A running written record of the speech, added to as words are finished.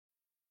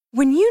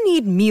When you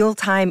need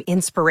mealtime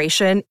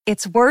inspiration,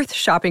 it's worth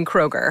shopping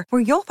Kroger,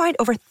 where you'll find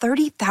over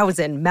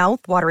 30,000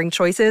 mouth-watering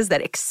choices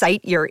that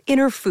excite your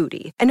inner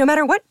foodie. And no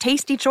matter what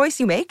tasty choice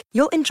you make,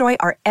 you'll enjoy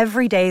our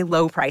everyday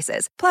low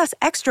prices, plus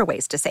extra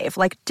ways to save,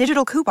 like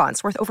digital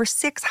coupons worth over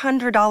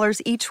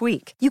 $600 each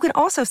week. You can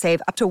also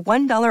save up to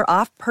 $1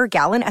 off per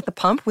gallon at the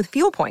pump with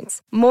fuel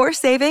points. More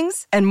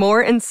savings and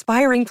more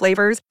inspiring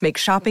flavors make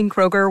shopping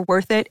Kroger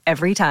worth it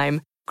every time.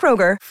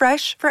 Kroger,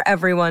 fresh for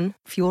everyone.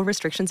 Fuel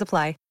restrictions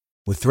apply.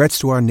 With threats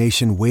to our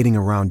nation waiting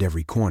around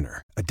every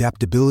corner,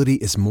 adaptability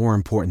is more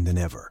important than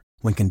ever.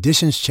 When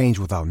conditions change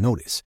without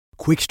notice,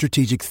 quick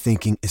strategic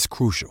thinking is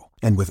crucial.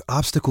 And with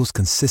obstacles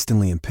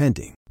consistently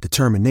impending,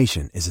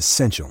 determination is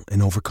essential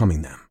in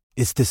overcoming them.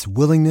 It's this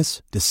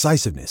willingness,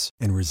 decisiveness,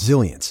 and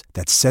resilience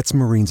that sets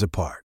Marines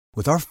apart.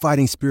 With our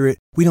fighting spirit,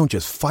 we don't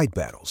just fight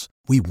battles,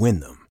 we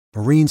win them.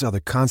 Marines are the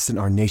constant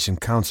our nation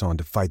counts on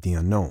to fight the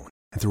unknown.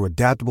 And through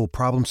adaptable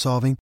problem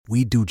solving,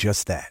 we do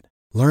just that.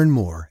 Learn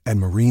more at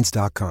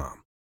marines.com.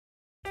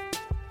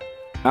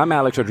 I'm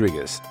Alex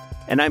Rodriguez.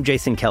 And I'm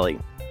Jason Kelly.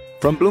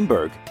 From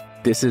Bloomberg,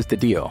 this is The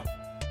Deal.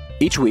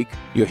 Each week,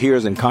 you'll hear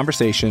us in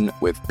conversation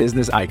with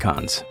business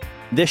icons.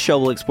 This show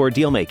will explore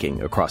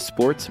deal-making across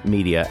sports,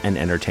 media, and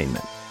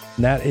entertainment.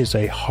 That is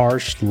a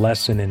harsh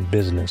lesson in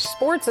business.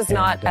 Sports is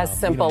not as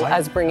simple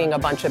as bringing a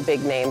bunch of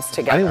big names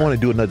together. I didn't want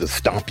to do another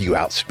stomp you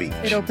out speech.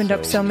 It opened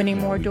up so many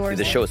more doors.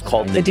 The show is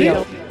called The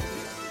Deal.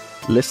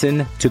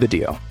 Listen to The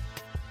Deal.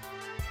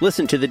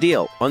 Listen to The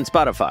Deal on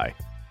Spotify.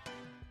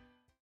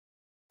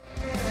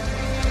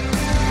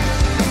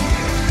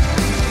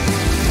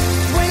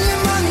 When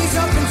your money's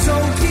up in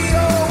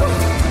Tokyo,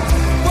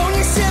 won't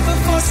you shiver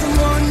for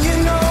someone you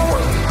know?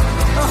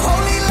 A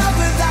holy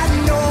lover that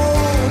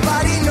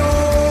nobody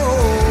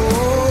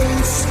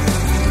knows.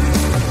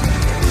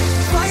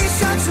 Fire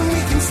shots and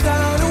we can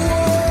start a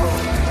war.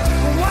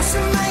 Wash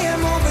a mayhem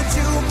over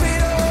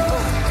Jupiter.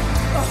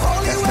 A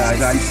holy Yes,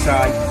 guys, I'm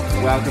Sai.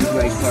 Welcome to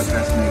Ace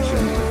Podcast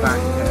Nation. We're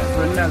back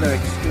for another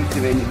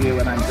exclusive interview,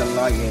 and I'm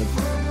delighted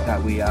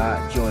that we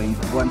are joined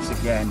once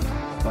again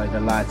by the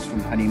lads from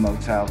Honey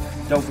Motel.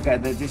 Don't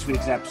forget that this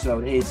week's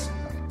episode is,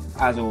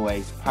 as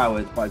always,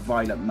 powered by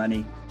Violent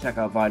Money. Check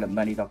out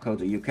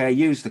violentmoney.co.uk.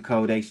 Use the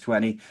code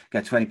ACE20.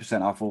 Get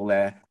 20% off all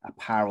their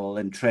apparel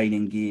and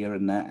training gear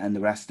and the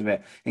rest of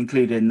it,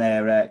 including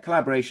their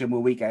collaboration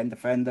with Weekend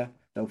Defender.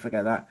 Don't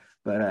forget that.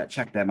 But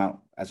check them out,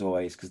 as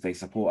always, because they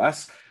support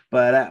us.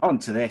 But on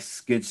to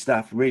this good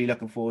stuff. Really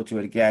looking forward to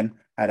it again.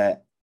 Had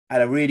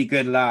a really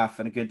good laugh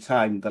and a good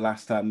time the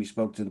last time we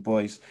spoke to the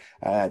boys.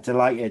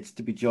 Delighted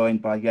to be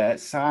joined by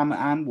Sam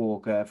and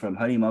Walker from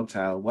Honey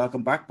Motel.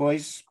 Welcome back,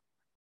 boys.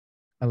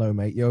 Hello,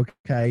 mate. You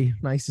okay?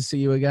 Nice to see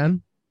you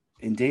again.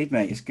 Indeed,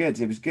 mate. It's good.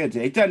 It was good.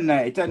 It done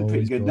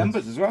pretty good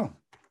numbers as well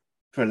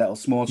for a little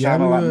small Yeah,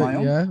 channel like my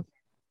own. Yeah,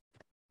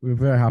 we were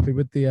very happy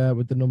with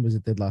the numbers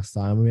it did last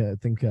time. I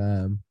think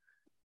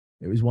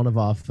it was one of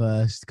our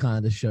first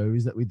kind of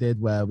shows that we did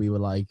where we were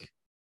like,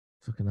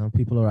 fucking hell,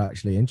 people are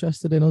actually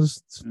interested in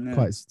us.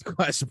 It's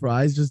quite a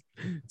surprise. Just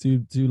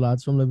two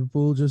lads from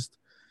Liverpool just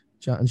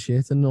chatting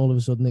shit, and all of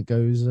a sudden it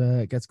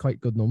gets quite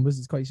good numbers.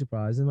 It's quite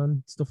surprising,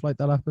 man. Stuff like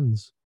that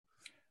happens.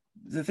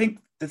 The thing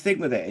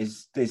with it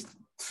is there's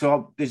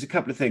a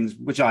couple of things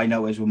which I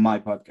know is with my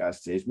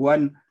podcast is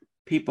one,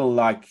 people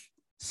like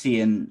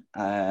seeing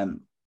I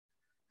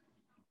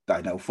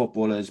know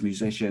footballers,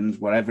 musicians,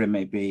 whatever it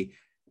may be,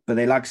 but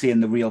they like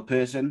seeing the real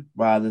person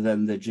rather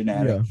than the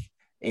generic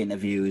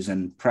interviews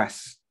and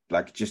press,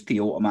 like just the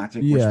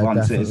automatic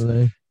responses.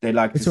 Definitely. They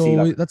like to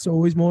see that's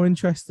always more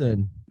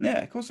interesting.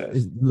 Yeah, of course it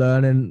is.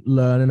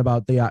 Learning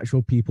about the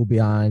actual people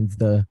behind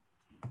the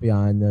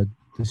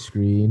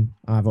screen.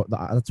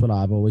 That's what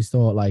I've always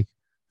thought. Like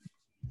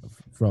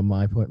from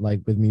my point,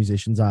 like with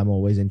musicians, I'm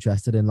always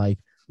interested in like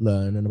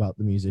learning about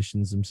the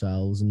musicians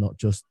themselves and not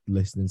just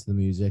listening to the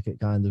music. It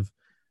kind of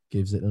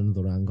gives it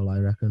another angle, I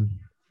reckon.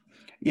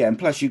 Yeah, and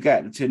plus you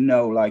get to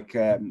know like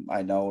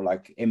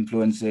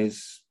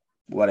influences,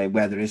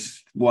 whether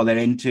it's what they're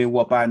into,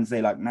 what bands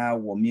they like now,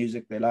 what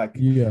music they like,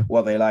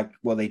 what they like,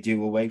 what they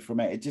do away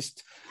from it. It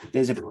just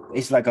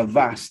it's like a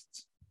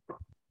vast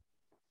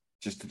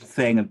just a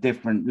thing of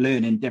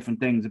learning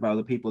different things about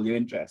the people you're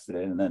interested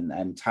in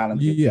and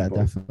talented people.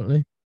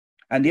 Definitely.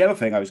 And the other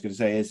thing I was going to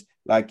say is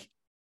like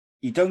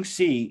you don't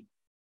see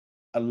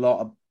a lot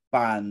of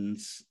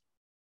bands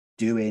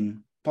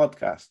doing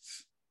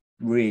podcasts,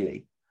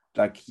 really.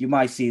 Like you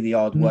might see the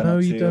odd one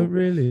or two. No, you don't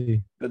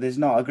really. But there's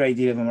not a great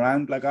deal of them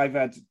around. Like I've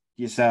had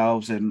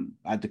yourselves and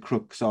had the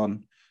Crooks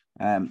on.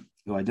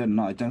 Who I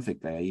don't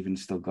think they're even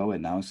still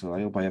going now. So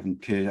I hope I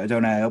haven't cursed. I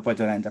don't know. I hope I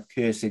don't end up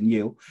cursing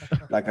you,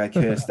 like I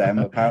cursed them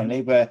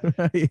apparently. But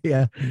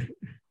yeah.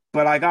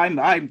 But like I'm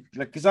like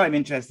because I'm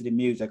interested in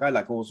music. I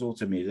like all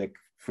sorts of music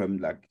from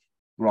like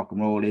rock and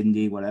roll,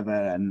 indie, whatever,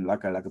 and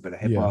like I like a bit of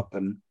hip hop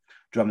and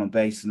drum and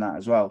bass and that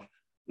as well.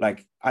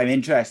 Like I'm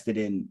interested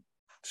in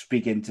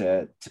speaking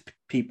to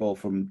people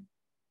from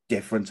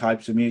different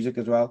types of music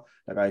as well.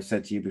 Like I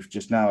said to you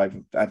just now, I've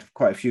had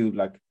quite a few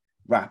like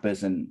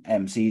rappers and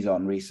MCs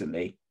on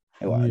recently,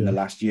 in the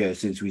last year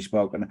since we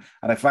spoke. And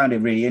I found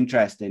it really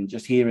interesting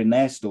just hearing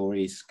their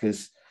stories,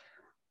 because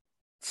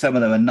some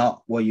of them are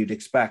not what you'd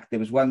expect. There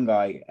was one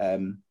guy,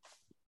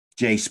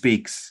 Jay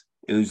Speaks,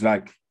 who's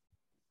like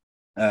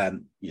a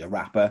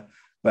rapper,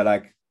 but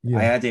like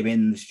I had him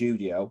in the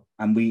studio,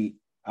 and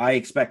I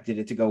expected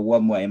it to go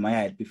one way in my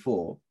head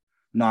before,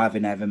 not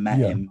having ever met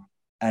him.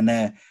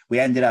 And we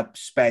ended up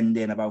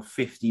spending about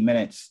 50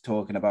 minutes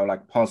talking about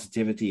like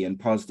positivity and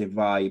positive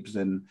vibes,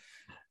 and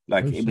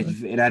like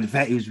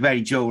it was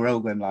very Joe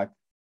Rogan. Like,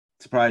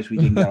 surprised we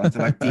didn't get onto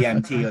like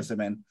DMT or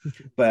something.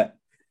 But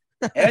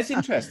it's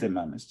interesting,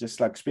 man. It's just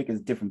like speaking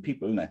to different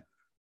people, isn't it?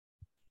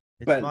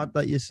 It's mad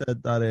that you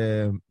said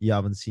that you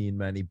haven't seen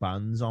many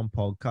bands on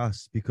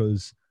podcasts,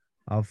 because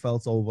I've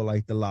felt over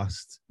like the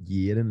last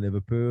year in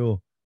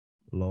Liverpool,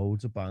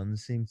 loads of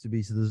bands seem to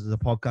be. So there's a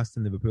podcast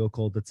in Liverpool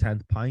called The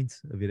 10th Pint.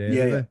 Have you heard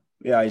of it?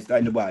 Yeah,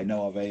 I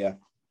know of it, yeah.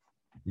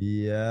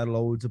 Yeah,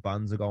 loads of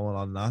bands are going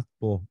on that.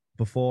 But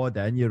before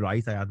then, you're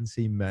right, I hadn't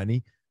seen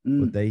many.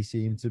 But they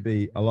seem to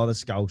be, a lot of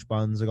Scouse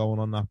bands are going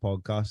on that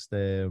podcast.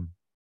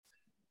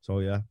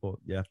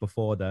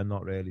 Before then,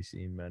 not really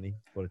seen many.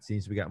 But it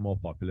seems to be getting more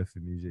popular for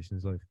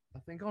musicians. Like, I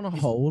think on a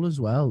whole as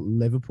well,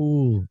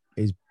 Liverpool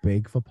is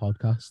big for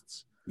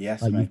podcasts.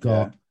 Yes, like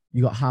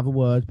you got Have a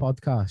Word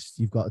podcast,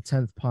 you've got a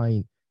 10th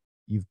Pint,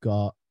 you've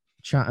got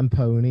Chat and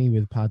Pony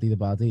with Paddy the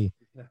Baddy,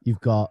 you've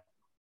got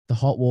the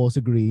Hot Water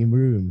Green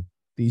Room.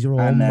 These are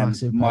all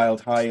massive.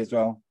 Mild High as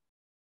well.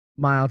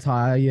 Mild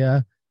High,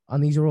 yeah.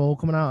 And these are all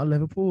coming out of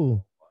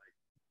Liverpool.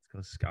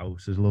 Because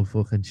Scousers love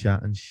fucking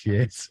chat and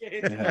shit.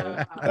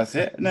 Yeah, that's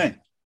it, isn't it?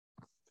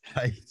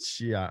 Like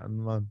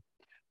chatting, man.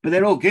 But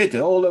they're all good.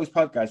 All those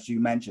podcasts you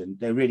mentioned,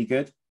 they're really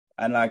good.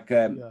 And like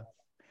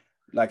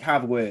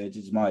Have a Word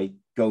is my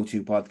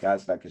go-to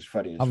podcast. Like, it's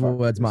funny. Have a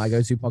Word's my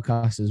go-to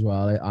podcast as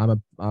well.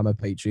 I'm a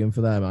Patreon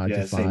for them. I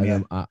just find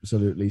them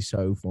absolutely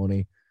so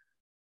funny.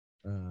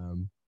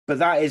 But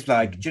that is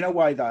like, do you know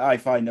why that I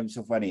find them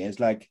so funny?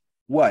 It's like,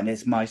 one,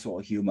 it's my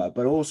sort of humor,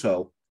 but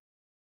also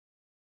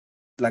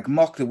like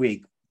Mock the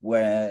Week,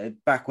 where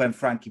back when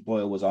Frankie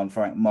Boyle was on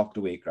Mock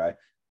the Week, right?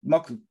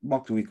 Mock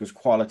the Week was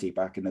quality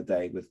back in the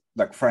day with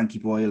like Frankie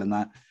Boyle and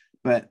that.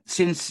 But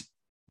since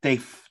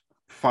they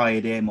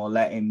fired him or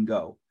let him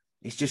go,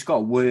 it's just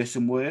got worse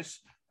and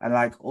worse. And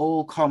like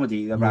all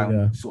comedy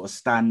around sort of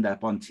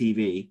stand-up on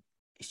TV,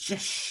 it's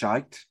just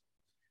shite.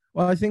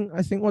 Well, I think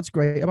what's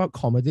great about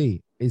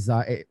comedy is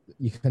that it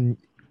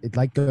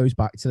like goes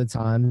back to the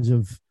times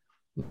of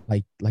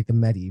like the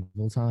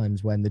medieval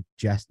times when there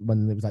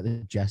was like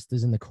the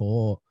jesters in the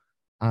court,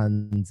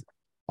 and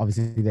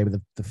obviously they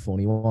were the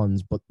funny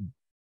ones, but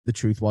the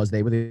truth was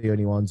they were the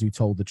only ones who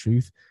told the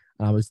truth.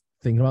 And I was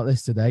thinking about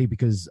this today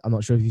because I'm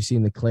not sure if you've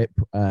seen the clip.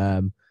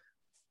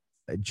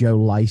 Joe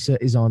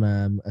Lycett is on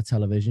a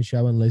television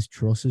show, and Liz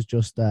Truss has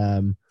just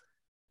done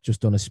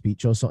a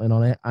speech or something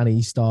on it, and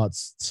he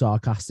starts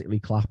sarcastically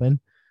clapping,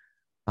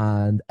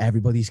 and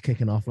everybody's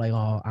kicking off like,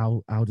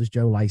 oh, how does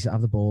Joe Lycett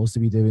have the balls to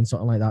be doing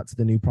something like that to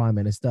the new prime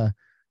minister?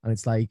 And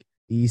it's like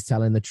he's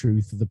telling the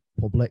truth of the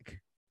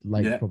public,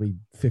 probably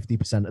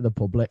 50% of the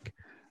public.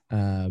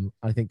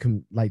 I think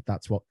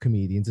that's what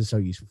comedians are so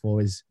useful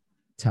for, is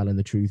telling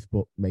the truth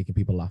but making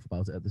people laugh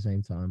about it at the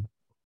same time.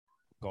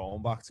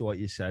 Going back to what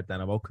you said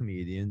then about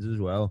comedians as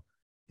well,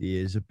 there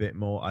is a bit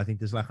more, I think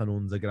there's like an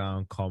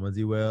underground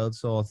comedy world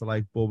sort of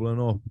like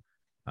bubbling up.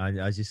 And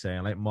as you're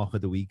saying, like Mock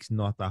of the Week's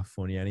not that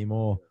funny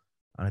anymore.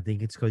 And I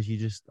think it's because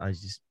I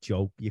just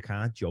joke. You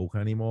can't joke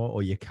anymore,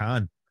 or you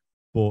can,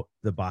 but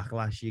the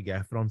backlash you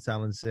get from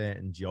telling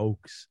certain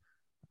jokes,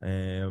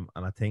 and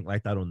I think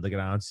like that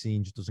underground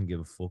scene just doesn't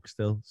give a fuck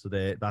still. So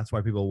that's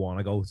why people want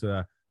to go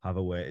to Have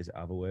a Word. Is it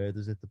Have a Word?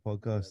 Is it the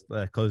podcast?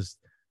 Because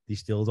they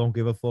still don't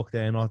give a fuck.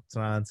 They're not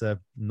trying to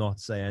not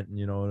say anything,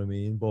 you know what I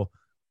mean? But,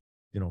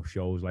 you know,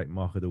 shows like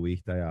Mock of the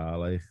Week, they are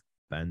like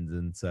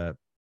bending to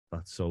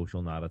that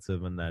social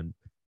narrative and then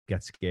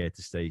get scared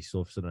to say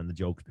stuff. So then the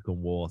jokes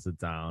become watered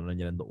down and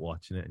you end up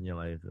watching it and you're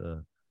like,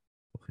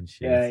 fucking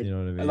shit. Yeah, you know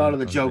what I mean? A lot of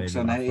the jokes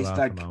on it, it's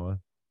like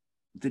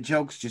the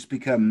jokes just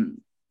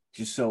become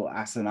just so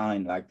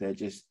asinine. Like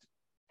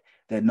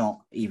they're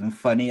not even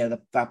funny at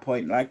that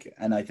point. Like,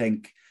 and I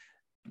think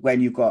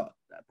when you've got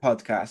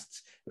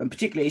podcasts, and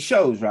particularly it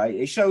shows, right?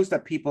 It shows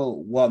that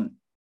people want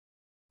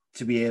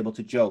to be able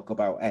to joke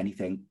about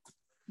anything.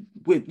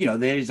 With, you know,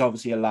 there is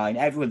obviously a line.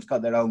 Everyone's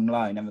got their own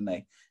line, haven't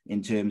they,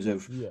 in terms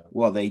of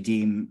what they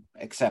deem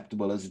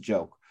acceptable as a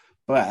joke.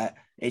 But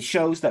it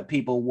shows that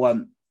people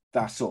want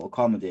that sort of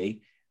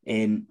comedy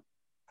in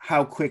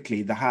how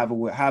quickly the Have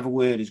a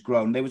Word has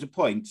grown. There was a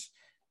point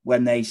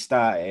when they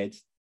started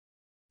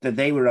that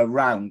they were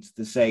around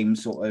the same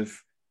sort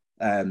of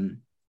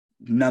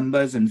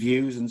numbers and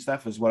views and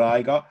stuff as what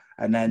I got.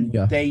 And then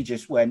they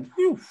just went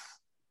whoof,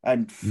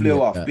 and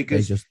flew off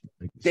because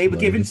they were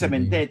giving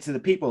something there to the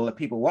people that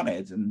people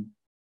wanted and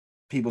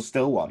people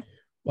still want.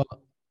 Well,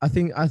 I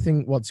think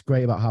what's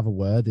great about Have a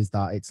Word is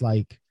that it's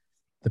like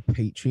the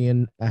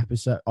Patreon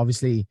episode.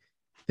 Obviously,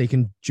 they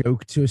can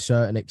joke to a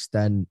certain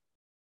extent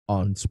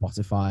on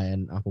Spotify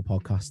and Apple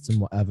Podcasts and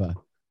whatever,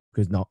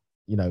 because not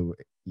you know,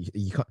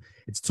 you can't,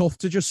 it's tough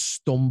to just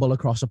stumble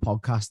across a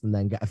podcast and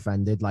then get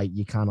offended like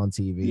you can on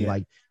TV. Yeah.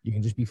 Like you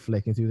can just be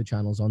flicking through the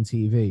channels on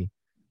TV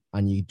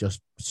and you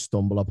just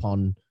stumble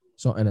upon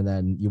something and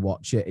then you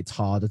watch it. It's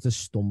harder to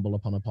stumble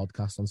upon a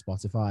podcast on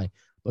Spotify.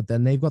 But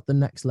then they've got the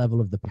next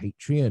level of the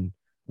Patreon,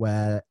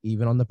 where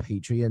even on the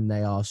Patreon,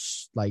 they are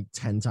like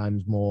 10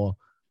 times more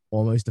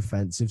almost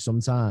offensive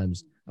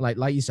sometimes.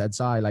 Like you said,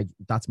 Si, like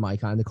that's my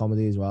kind of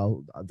comedy as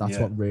well. That's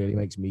what really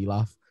makes me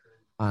laugh.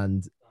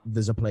 And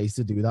there's a place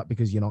to do that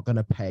because you're not going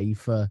to pay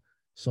for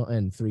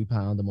something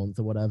 £3 a month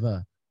or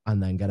whatever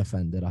and then get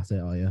offended at it,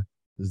 are you?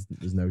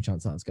 There's no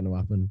chance that's going to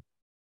happen.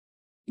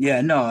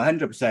 Yeah, no,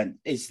 100%.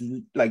 It's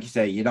like you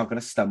say, you're not going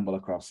to stumble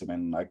across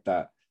something like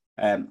that.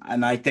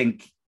 And I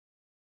think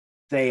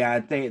they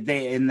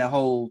in the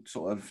whole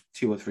sort of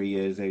 2 or 3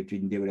 years they've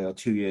been doing it, or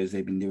 2 years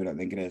they've been doing it, I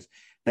think it is,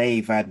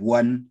 they've had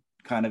one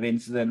kind of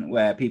incident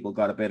where people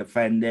got a bit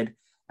offended.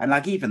 And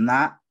like even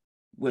that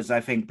was,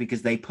 I think,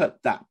 because they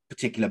put that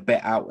particular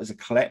bit out as a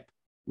clip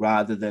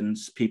rather than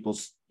people,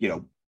 you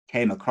know,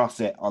 came across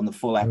it on the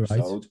full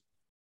episode. Right.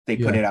 They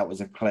put it out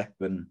as a clip,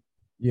 and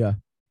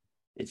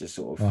it's just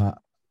sort of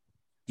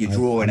you're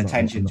drawing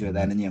attention to it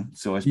then, and you.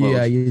 So I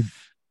suppose,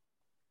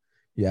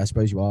 I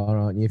suppose you are,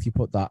 aren't you? If you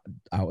put that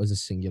out as a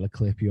singular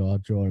clip, you are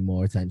drawing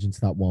more attention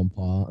to that one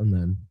part, and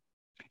then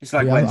it's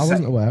like I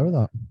wasn't aware of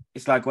that.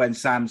 It's like when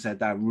Sam said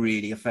that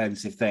really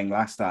offensive thing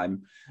last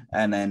time,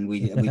 and then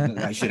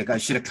I should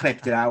have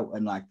clipped it out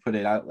and like put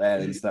it out there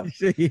and stuff.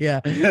 Yeah.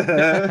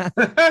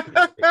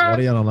 What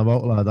are you on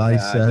about, lad? I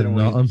said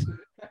nothing.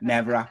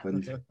 Never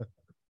happened.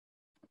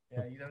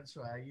 Yeah, you don't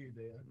swear, you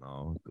do.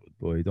 No, good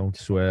boy. Don't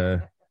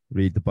swear.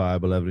 Read the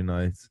Bible every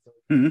night.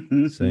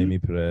 Say me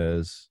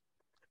prayers.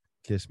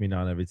 Kiss me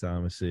nan every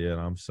time I see it.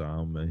 I'm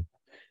sound, mate.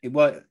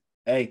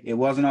 It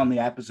wasn't on the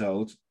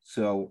episode,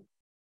 so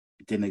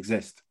it didn't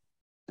exist.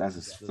 That's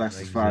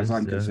as far as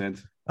I'm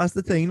concerned. That's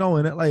the thing, though,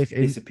 innit? Like,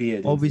 it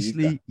disappeared.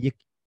 Obviously,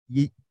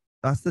 you.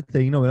 That's the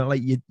thing, though, innit?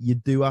 Like, you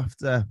do have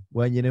to,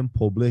 when you're in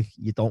public,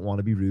 you don't want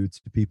to be rude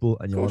to people,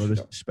 and you want to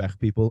respect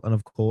people, and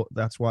of course,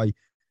 that's why,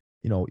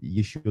 you know,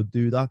 you should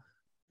do that.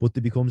 But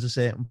there becomes a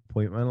certain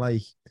point when,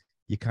 like,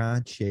 you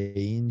can't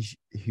change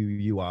who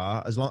you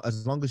are as long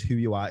as who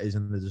you are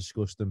isn't a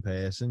disgusting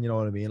person. You know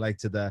what I mean? Like,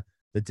 to the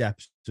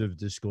depths of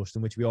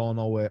disgusting, which we all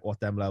know what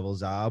them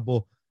levels are.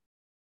 But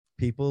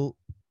people,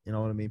 you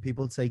know what I mean?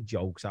 People take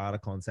jokes out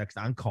of context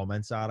and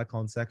comments out of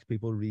context.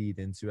 People read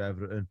into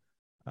everything,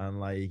 and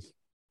like,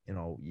 you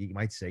know, you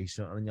might say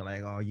something and you're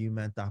like, "Oh, you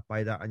meant that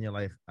by that," and you're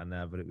like, "I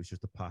never. It was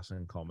just a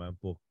passing comment."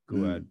 But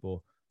go ahead. But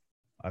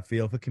I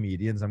feel for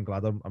comedians, I'm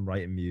glad I'm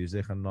writing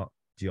music and not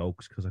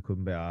jokes, because I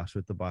couldn't be arsed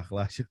with the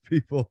backlash of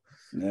people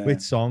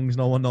with songs.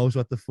 No one knows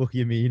what the fuck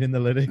you mean in the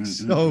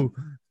lyrics, so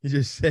you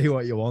just say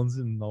what you want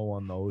and no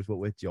one knows. But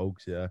with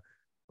jokes,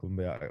 couldn't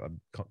be.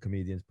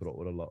 Comedians put up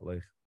with a lot,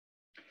 like.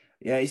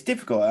 Yeah, it's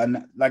difficult,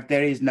 and like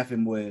there is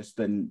nothing worse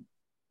than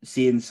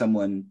seeing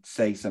someone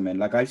say something.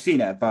 Like I've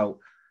seen it about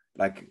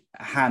like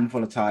a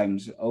handful of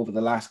times over the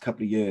last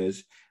couple of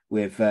years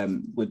with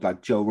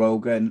like Joe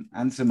Rogan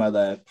and some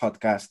other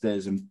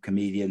podcasters and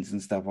comedians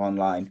and stuff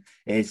online.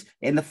 Is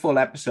in the full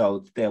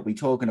episode they'll be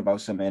talking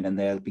about something and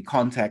there'll be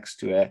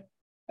context to it,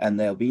 and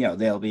they'll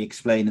be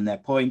explaining their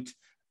point,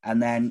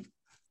 and then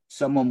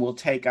someone will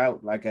take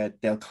out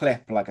they'll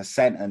clip like a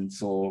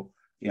sentence or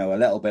a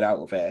little bit out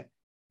of it.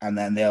 And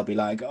then they'll be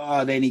like,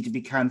 "Oh, they need to be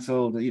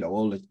cancelled,"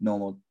 all the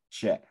normal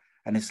shit.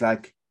 And it's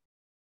like,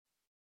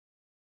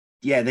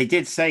 yeah, they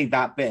did say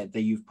that bit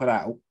that you've put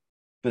out,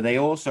 but they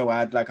also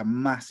add like a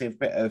massive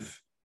bit of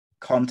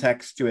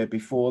context to it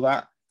before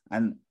that.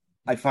 And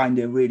I find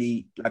it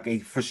really,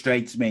 it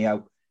frustrates me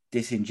how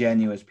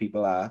disingenuous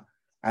people are.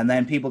 And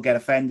then people get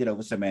offended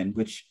over something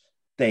which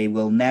they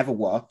will never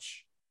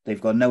watch. They've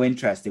got no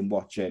interest in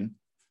watching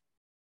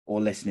or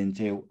listening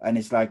to. And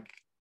it's like,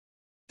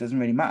 it doesn't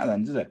really matter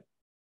then, does it?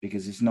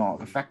 Because it's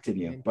not affecting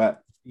you.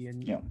 But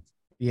the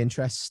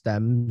interest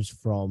stems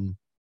from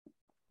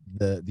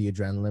the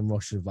adrenaline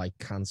rush of like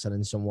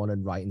cancelling someone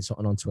and writing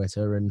something on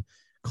Twitter and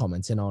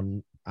commenting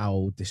on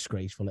how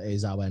disgraceful it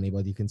is how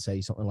anybody can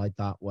say something like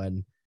that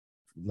when,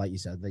 like you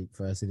said,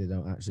 firstly they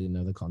don't actually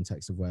know the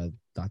context of where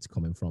that's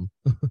coming from.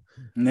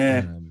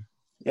 Yeah,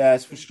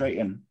 it's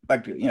frustrating.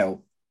 Like, I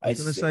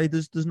was gonna say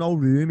there's no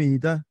room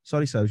either.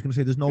 Sorry, I was gonna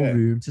say there's no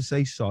room to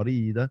say sorry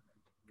either.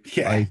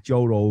 Yeah, like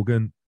Joe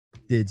Rogan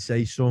did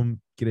say some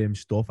grim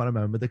stuff. I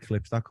remember the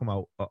clips that come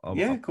out.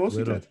 Of course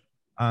he did.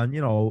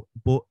 And,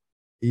 but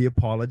he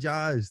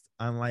apologized.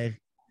 And,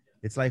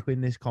 it's like in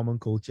this common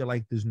culture,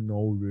 there's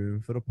no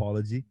room for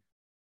apology.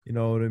 You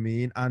know what I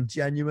mean? And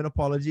genuine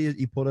apology.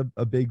 He put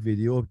a big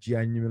video of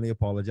genuinely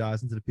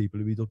apologizing to the people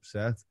who he'd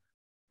upset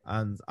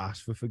and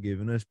asked for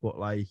forgiveness. But,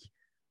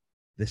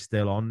 they're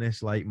still on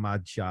this,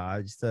 mad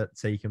charge to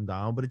take him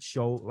down. But it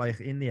showed,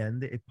 in the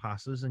end, it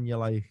passes and you're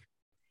like,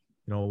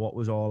 what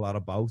was all that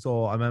about?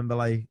 Or I remember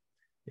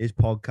his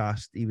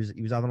podcast, he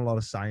was having a lot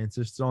of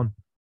scientists on,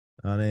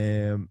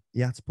 and he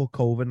had to put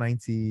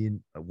COVID-19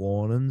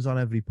 warnings on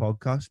every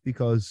podcast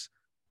because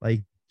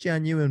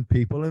genuine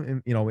people,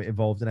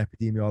 involved in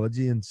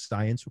epidemiology and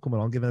science were coming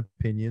on giving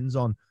opinions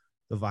on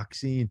the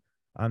vaccine,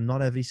 and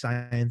not every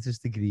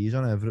scientist agrees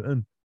on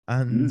everything.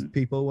 And the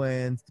people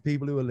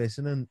who were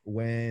listening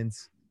weren't,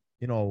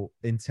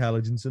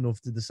 intelligent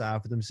enough to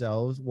decide for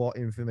themselves what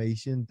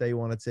information they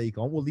want to take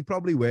on. Well, they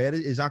probably were.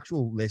 His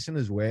actual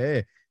listeners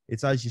were.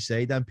 It's as you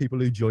say, then people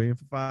who join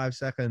for 5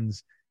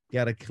 seconds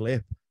get a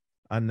clip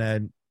and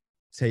then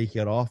take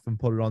it off and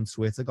put it on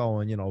Twitter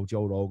going,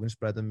 Joe Rogan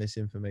spreading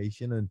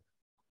misinformation. And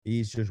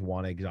he's just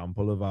one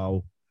example of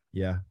how,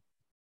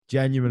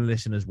 genuine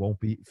listeners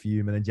won't be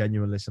fuming, and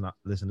genuine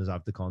listeners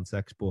have the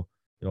context, but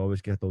you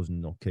always get those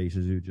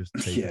nutcases who just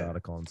take it out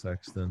of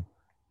context and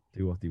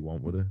do what they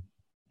want with it.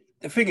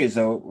 The thing is,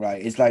 though, right,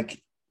 it's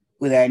like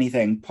with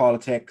anything,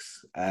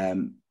 politics,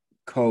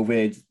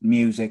 COVID,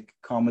 music,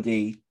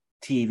 comedy,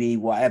 TV,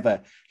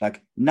 whatever,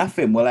 like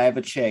nothing will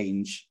ever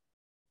change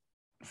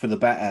for the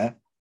better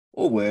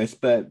or worse.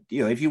 But,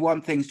 if you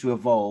want things to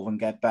evolve and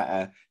get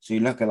better, so you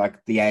look at like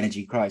the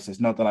energy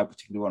crisis, not that I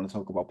particularly want to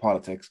talk about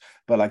politics,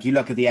 but like you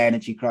look at the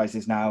energy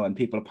crisis now and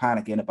people are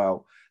panicking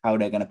about how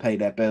they're going to pay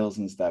their bills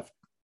and stuff.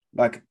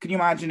 Like, can you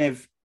imagine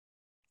if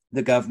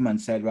the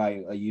government said,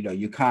 right,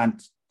 you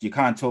can't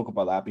talk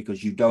about that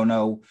because you don't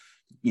know,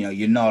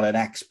 you're not an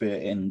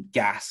expert in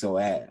gas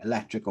or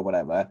electric or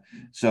whatever,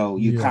 so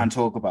you can't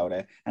talk about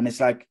it. And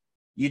it's like,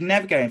 you'd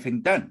never get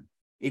anything done.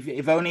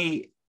 If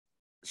only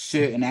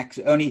certain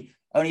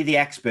only the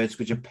experts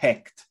which are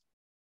picked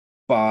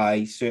by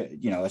a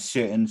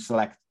certain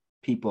select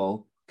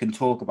people can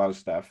talk about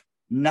stuff,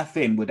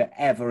 nothing would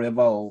ever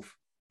evolve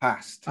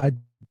past. I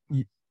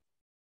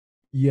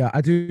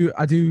do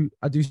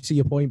see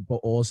your point, but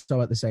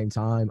also at the same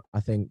time, I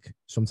think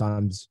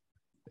sometimes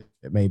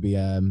it may be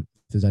if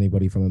there's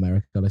anybody from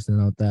America listening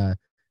out there,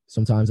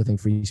 sometimes I think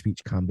free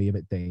speech can be a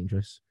bit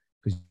dangerous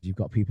because you've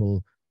got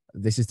people.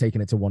 This is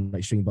taking it to one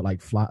extreme, but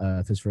like flat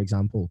earthers, for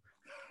example,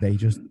 they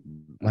just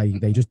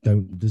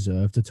don't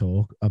deserve to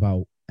talk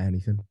about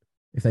anything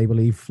if they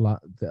believe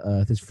the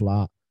earth is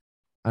flat.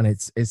 And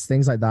it's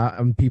things like that,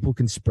 and people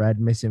can spread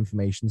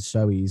misinformation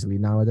so easily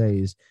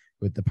nowadays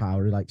with the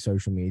power of like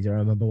social media. I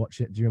remember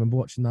watching. Do you remember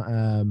watching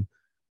that?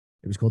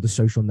 It was called The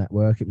Social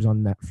Network. It was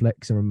on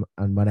Netflix,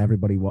 and when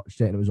everybody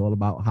watched it, and it was all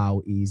about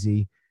how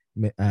easy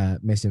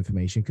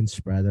misinformation can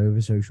spread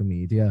over social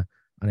media.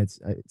 And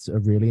it's a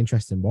really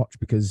interesting watch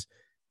because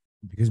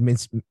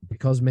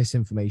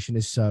misinformation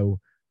is so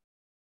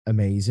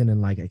amazing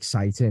and like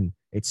exciting.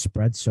 It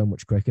spreads so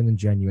much quicker than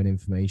genuine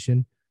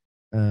information.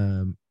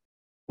 Well,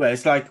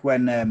 it's like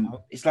when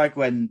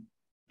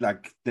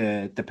like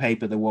the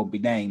paper that won't be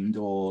named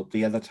or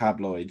the other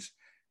tabloids,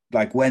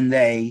 like when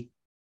they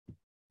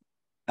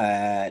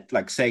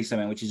like say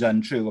something which is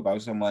untrue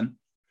about someone,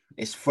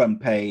 it's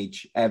front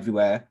page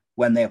everywhere.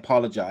 When they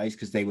apologize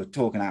because they were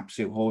talking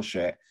absolute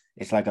horseshit,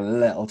 it's like a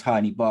little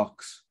tiny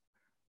box,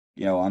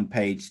 on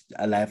page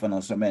 11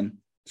 or something,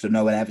 so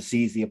no one ever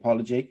sees the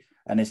apology.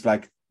 And it's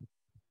like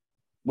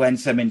when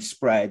something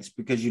spreads,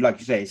 because like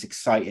you say, it's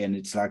exciting,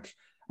 it's like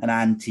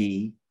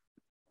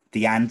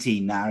the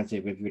anti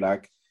narrative, if you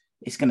like,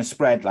 it's going to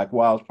spread like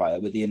wildfire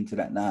with the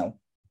internet now.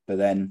 But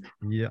then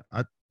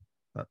I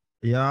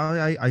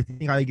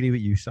think I agree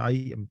with you,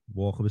 Si.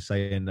 Walker was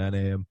saying that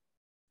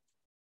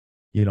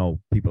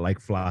people like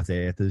flat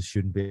earthers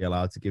shouldn't be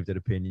allowed to give their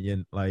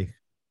opinion. Like,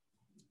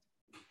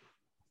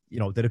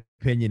 their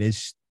opinion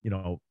is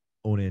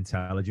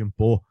unintelligent,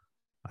 but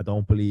I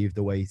don't believe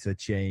the way to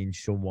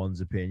change someone's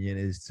opinion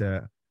is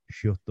to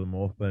shut them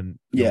up and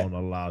not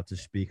allowed to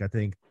speak. I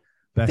think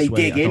they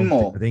dig in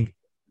more. I think,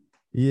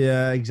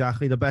 yeah,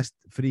 exactly. The best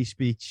free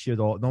speech should,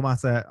 no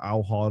matter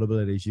how horrible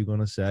it is, you're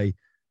gonna say,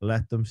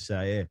 let them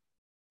say it,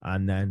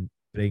 and then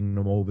bring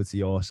them over to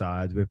your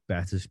side with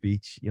better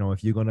speech.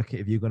 If you're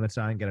gonna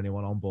try and get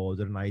anyone on board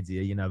with an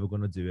idea, you're never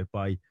gonna do it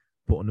by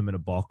putting them in a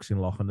box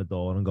and locking the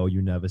door and go,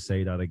 you never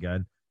say that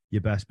again.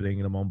 You're best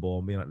bringing them on board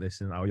and being like,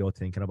 listen, how you're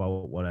thinking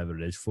about whatever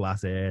it is,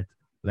 flat earth,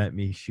 let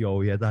me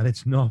show you that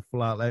it's not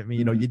flat. Let me,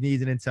 you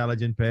need an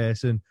intelligent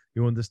person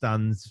who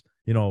understands,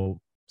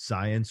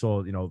 science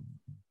or,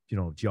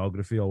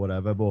 geography or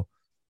whatever. But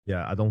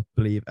yeah, I don't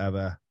believe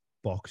ever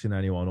boxing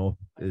anyone up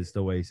is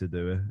the way to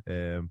do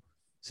it.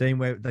 Same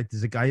way, like,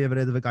 there's a guy, ever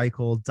heard of a guy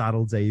called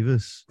Daryl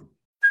Davis?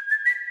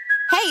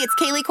 Hey, it's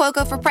Kaylee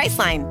Cuoco for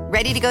Priceline.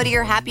 Ready to go to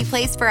your happy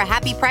place for a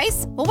happy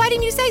price? Well, why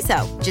didn't you say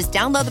so? Just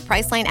download the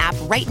Priceline app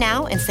right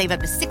now and save up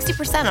to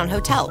 60% on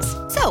hotels.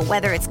 So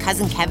whether it's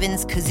Cousin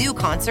Kevin's Kazoo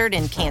Concert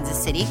in Kansas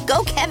City,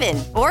 go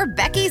Kevin, or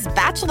Becky's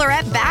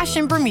Bachelorette Bash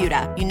in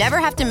Bermuda, you never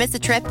have to miss a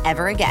trip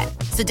ever again.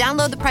 So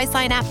download the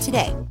Priceline app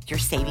today. Your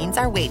savings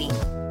are waiting.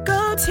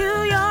 Go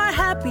to your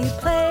happy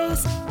place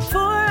for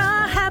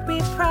a happy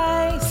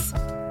price.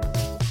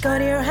 Go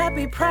to your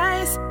happy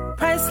price,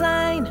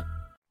 Priceline.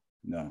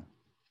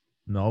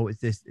 No,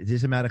 it's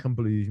this American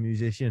blues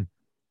musician,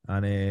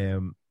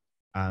 and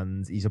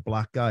he's a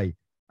black guy,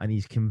 and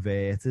he's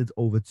converted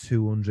over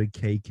 200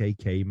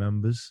 KKK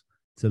members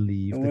to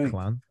leave the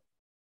Klan.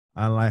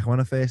 And like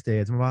when I first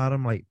heard him about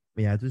him, like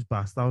my head was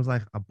bast. I was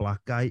like a black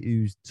guy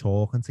who's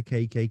talking to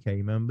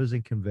KKK members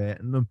and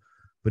converting them.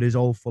 But his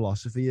whole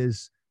philosophy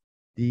is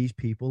these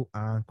people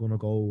aren't going to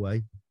go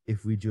away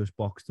if we just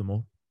box them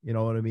up. You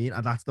know what I mean?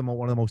 And that's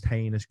one of the most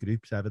heinous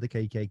groups ever, the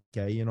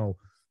KKK. You know,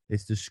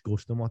 it's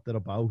disgusting what they're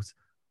about.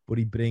 But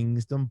he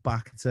brings them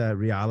back to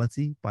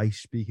reality by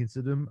speaking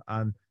to them.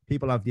 And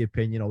people have the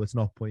opinion, there's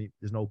no point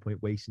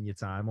wasting your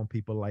time on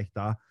people like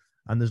that.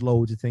 And there's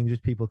loads of things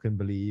which people can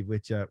believe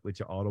which are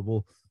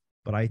horrible.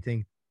 But I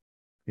think,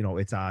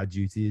 it's our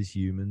duty as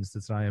humans to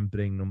try and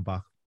bring them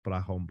back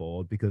on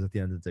board, because at the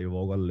end of the day, we've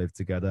all got to live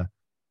together.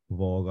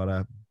 We've all got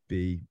to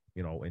be,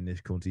 in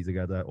this country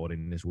together or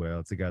in this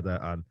world together.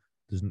 And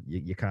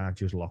you can't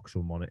just lock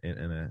someone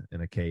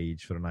in a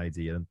cage for an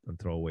idea and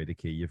throw away the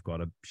key. You've got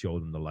to show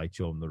them the light,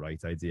 show them the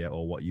right idea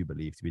or what you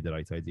believe to be the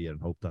right idea,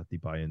 and hope that they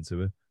buy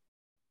into it.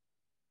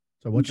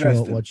 So what's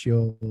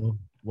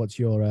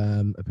your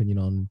opinion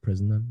on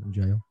prison then, and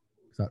jail?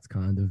 Because that's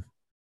kind of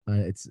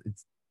it's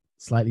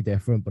slightly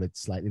different, but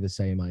it's slightly the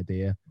same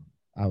idea.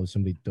 How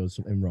somebody does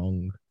something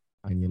wrong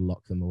and you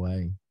lock them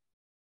away.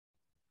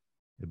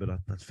 Yeah, but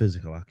that's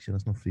physical action.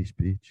 That's not free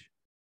speech.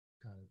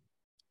 Kind of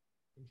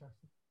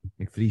interesting.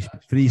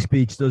 Like free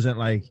speech doesn't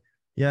I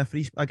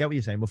get what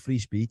you're saying, but free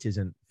speech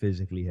isn't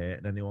physically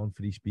hurting anyone.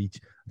 Free speech,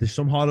 there's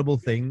some horrible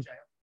thing.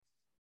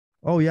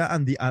 Oh yeah,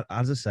 and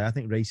as I say, I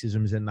think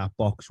racism is in that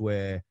box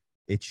where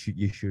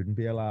you shouldn't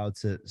be allowed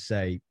to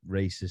say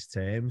racist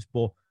terms,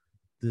 but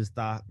there's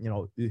that,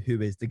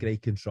 who is the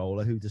great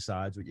controller who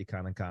decides what you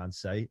can and can't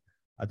say.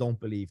 I don't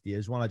believe there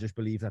is one. I just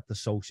believe that the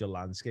social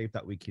landscape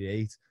that we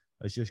create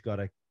has just got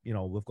to,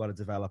 we've got to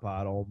develop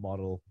our own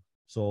model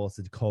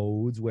sorted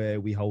codes where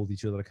we hold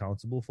each other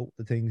accountable for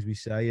the things we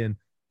say, and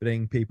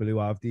bring people who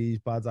have these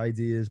bad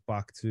ideas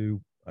back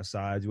to a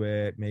side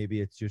where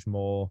maybe it's just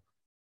more,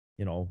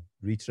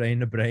 retrain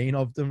the brain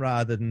of them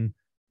rather than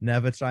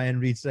never try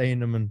and retrain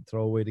them and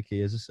throw away the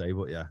key, as I say.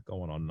 But yeah,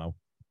 going on now.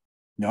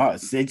 No,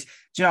 it's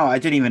I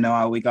didn't even know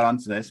how we got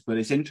onto this, but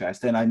it's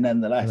interesting.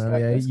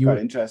 It's quite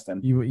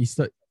interesting.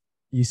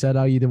 You said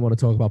how you didn't want to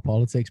talk about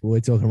politics, but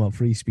we're talking about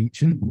free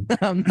speech, and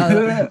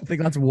I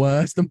think that's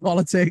worse than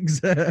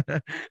politics.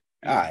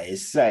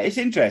 It's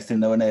interesting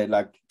though, isn't it?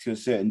 Like, to a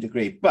certain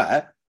degree.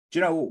 But do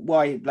you know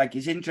why? Like,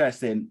 it's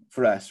interesting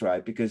for us,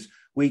 right? Because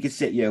we could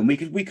sit here and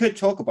we could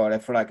talk about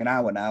it for like an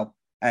hour now,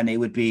 and it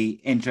would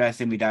be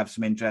interesting. We'd have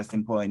some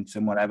interesting points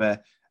and whatever,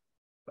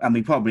 and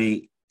we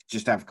probably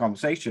just have a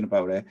conversation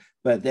about it.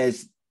 But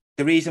there's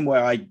the reason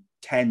why I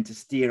tend to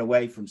steer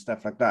away from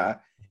stuff like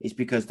that is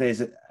because there's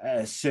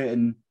a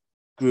certain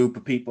group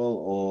of people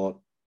or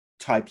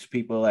types of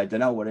people, I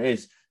don't know what it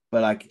is,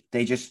 but like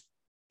they just,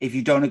 if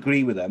you don't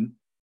agree with them,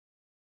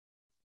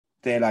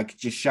 they like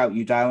just shout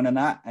you down and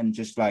that, and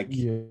just like,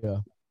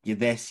 you're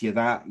this, you're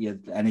that,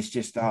 and it's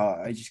just,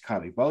 I just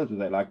can't be bothered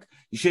with it. Like,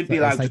 you should be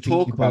allowed to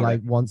talk about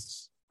it.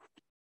 Once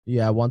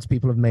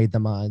people have made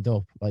their mind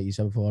up, like you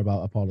said before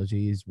about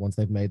apologies, once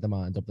they've made their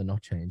mind up, they're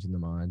not changing their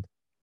mind.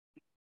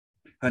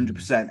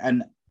 100%.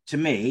 And to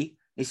me,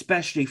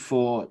 especially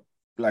for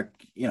like,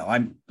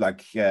 I'm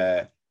like,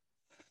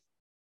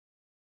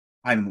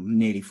 I'm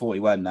nearly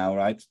 41 now,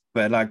 right?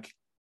 But like,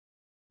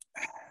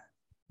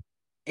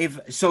 if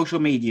social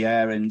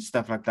media and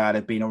stuff like that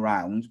had been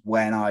around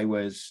when I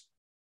was,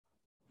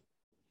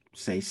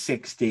 say,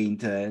 16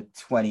 to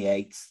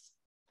 28,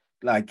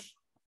 like,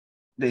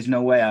 there's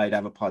no way I'd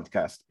have a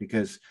podcast,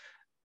 because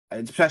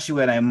especially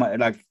when I'm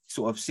like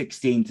sort of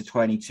 16 to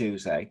 22,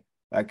 say,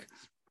 like,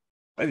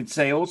 I would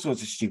say all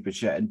sorts of stupid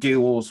shit and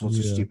do all sorts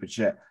of stupid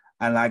shit.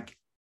 And like,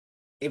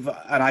 and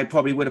I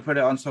probably would have put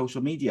it on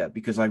social media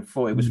because I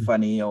thought it was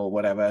funny or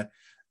whatever.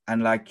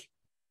 And like,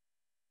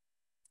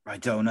 I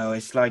don't know.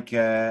 It's like,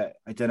 I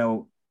don't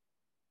know.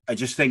 I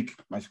just think,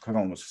 I don't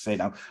know what to say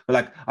now, but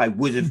like, I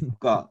would have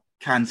got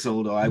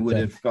cancelled or I would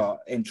have got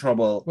in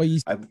trouble. Well,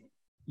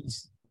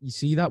 you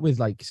see that with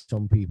like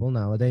some people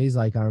nowadays.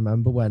 Like, I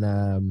remember when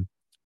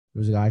there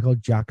was a guy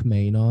called Jack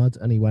Maynard,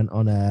 and he went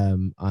on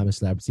I'm a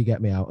Celebrity,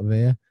 Get Me Out of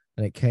Here,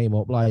 and it came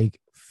up like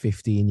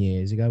 15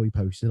 years ago. He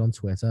posted on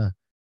Twitter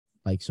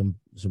like some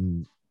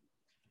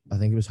I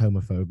think it was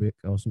homophobic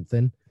or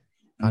something.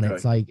 And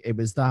it's like, it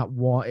was that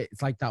one,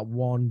 it's like that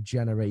one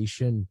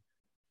generation.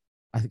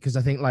 Because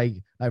I think like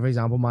for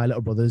example, my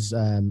little brother's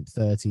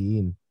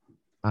 13,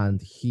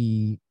 and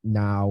he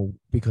now,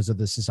 because of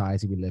the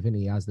society we live in,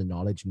 he has the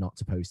knowledge not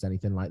to post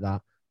anything like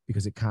that,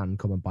 because it can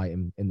come and bite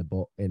him in the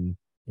butt in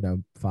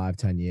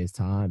 5-10 years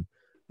time.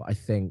 But I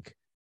think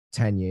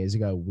 10 years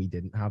ago we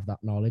didn't have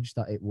that knowledge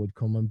that it would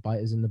come and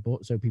bite us in the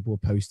butt, so people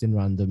were posting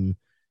random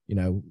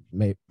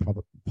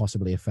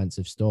possibly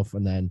offensive stuff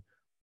and then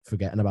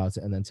forgetting about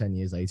it, and then 10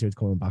 years later it's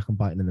coming back and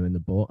biting them in the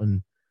butt,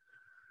 and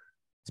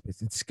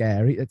it's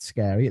scary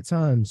at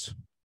times.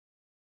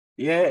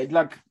 Yeah,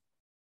 like,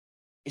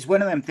 it's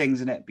one of them things,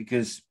 isn't it?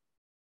 Because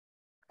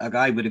like,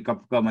 I would have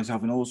got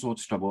myself in all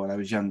sorts of trouble when I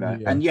was younger.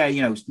 And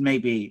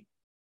maybe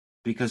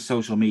because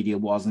social media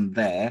wasn't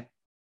there,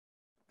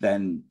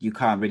 then you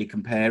can't really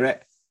compare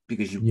it,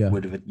 because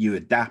you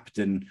adapt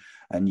and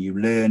you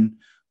learn.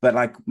 But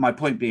like my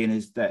point being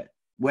is that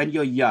when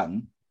you're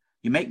young,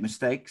 you make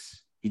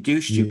mistakes, you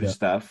do stupid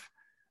stuff,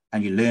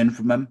 and you learn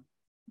from them.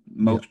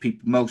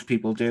 Most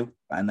people do,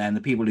 and then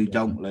the people who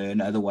don't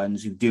learn are the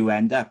ones who do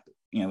end up,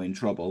 in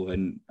trouble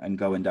and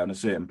going down a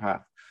certain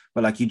path.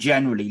 But like you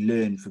generally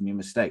learn from your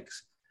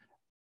mistakes.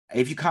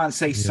 If you can't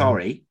say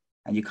sorry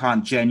and you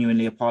can't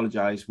genuinely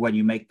apologize when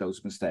you make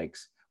those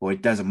mistakes, or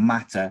it doesn't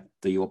matter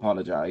that you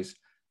apologize,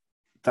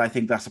 I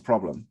think that's a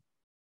problem.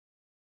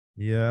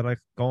 Yeah, like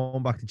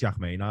going back to Jack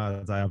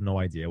Maynard, I have no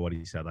idea what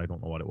he said. I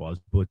don't know what it was,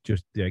 but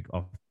just like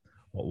off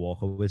what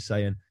Walker was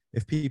saying,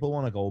 if people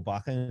want to go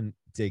back and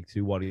dig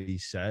through what he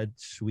said,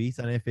 sweet.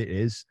 And if it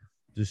is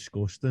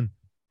disgusting,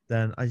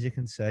 then as you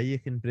can say, you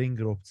can bring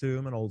it up to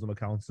him and hold him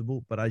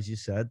accountable. But as you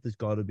said, there's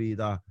got to be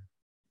that.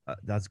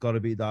 That's got to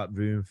be that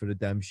room for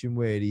redemption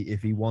where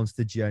if he wants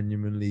to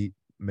genuinely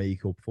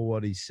make up for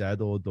what he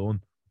said or done,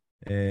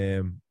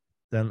 then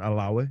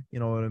allow it. You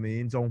know what I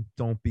mean?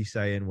 Don't be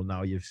saying, well,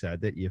 now you've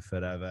said it, you're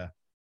forever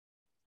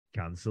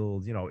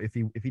cancelled.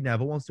 If he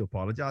never wants to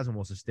apologize and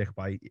wants to stick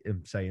by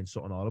him saying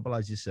something horrible,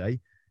 as you say,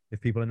 if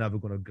people are never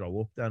going to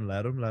grow up, then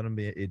let him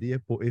be an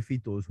idiot. But if he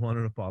does want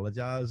to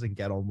apologize and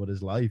get on with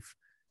his life,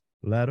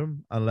 let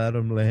him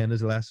learn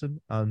his lesson.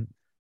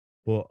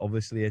 But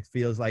obviously, it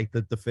feels like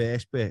that the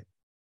first bit,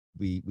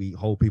 we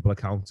hold people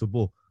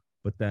accountable,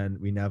 but then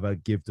we never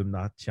give them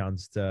that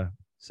chance to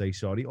say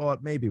sorry. Or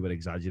maybe we're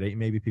exaggerating,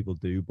 maybe people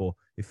do, but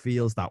it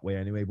feels that way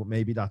anyway. But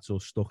maybe that's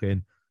us stuck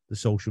in the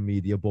social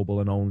media bubble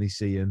and only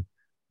seeing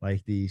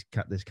like this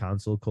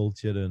cancel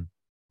culture. And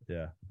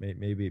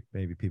maybe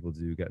people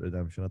do get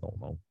redemption. I don't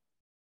know.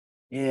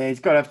 Yeah,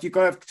 you've got to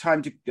have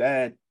time to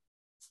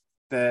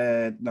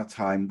not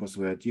time. What's the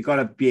word? You got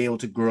to be able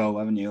to grow,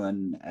 haven't you?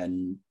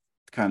 And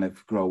kind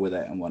of grow with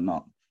it and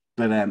whatnot.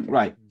 But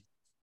right,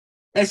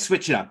 let's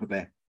switch it up a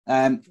bit.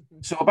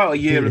 So about a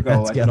year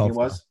ago, I think it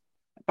was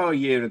about a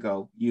year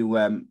ago,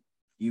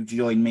 you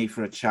joined me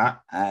for a chat.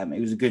 It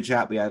was a good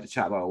chat. We had a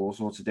chat about all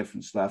sorts of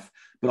different stuff,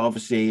 but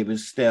obviously it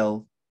was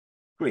still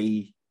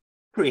pretty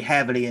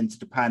heavily into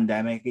the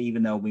pandemic,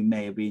 even though we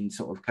may have been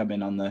sort of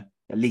coming on at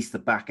least the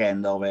back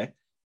end of it.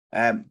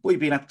 What have you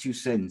been up to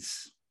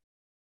since?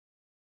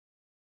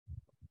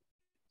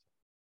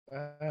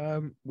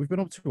 We've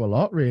been up to a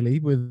lot, really.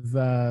 We've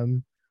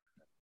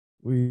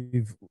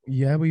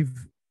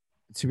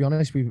to be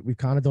honest, we've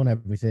kind of done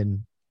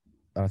everything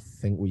I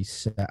think we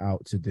set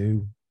out to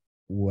do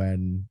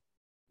when,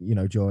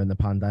 during the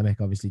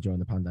pandemic. Obviously, during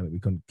the pandemic, we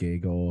couldn't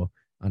gig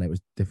and it was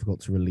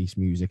difficult to release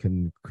music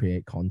and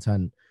create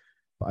content.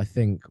 But I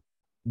think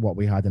what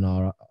we had in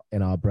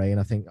our brain,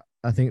 I think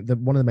that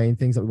one of the main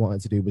things that we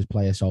wanted to do was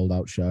play a sold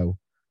out show,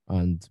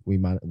 and a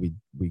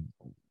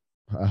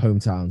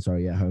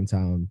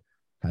hometown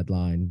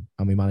headline,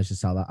 and we managed to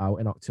sell that out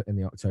in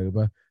the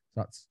October. So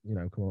that's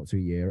coming up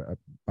to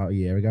about a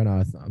year ago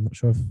now. I'm not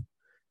sure if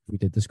we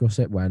did discuss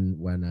it when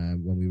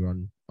we were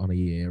on a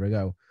year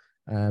ago,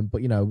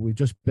 but we've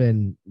just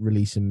been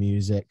releasing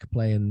music,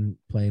 playing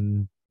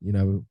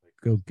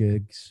good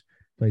gigs,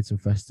 played some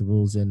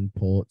festivals in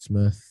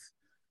Portsmouth,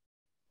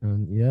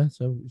 and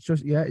so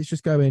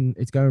it's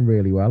going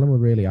really well, and we're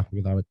really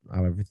happy with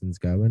how everything's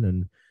going.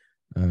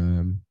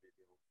 And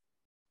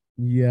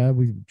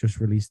we just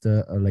released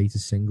a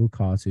latest single,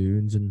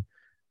 Cartoons, and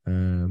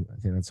I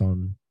think that's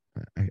on.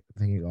 I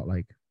think it got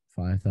like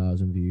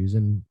 5,000 views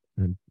in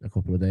a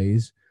couple of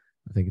days.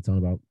 I think it's on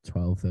about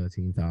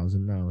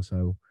 13,000 now.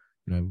 So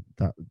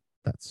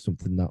that's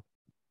something that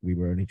we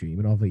were only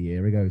dreaming of a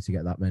year ago, to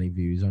get that many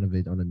views on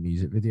a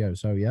music video.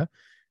 So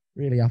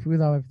really happy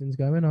with how everything's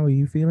going. How are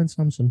you feeling,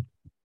 Samson?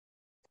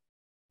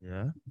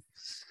 Yeah,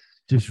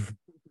 just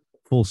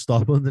full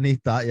stop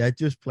underneath that. Yeah,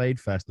 just played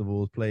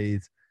festivals.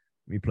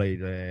 We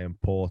played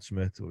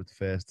Portsmouth for the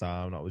first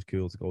time. That was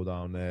cool to go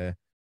down there,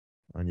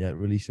 and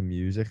release some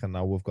music. And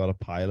now we've got a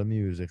pile of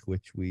music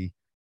which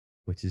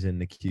is in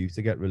the queue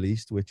to get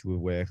released, which we've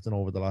worked on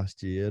over the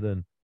last year,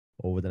 and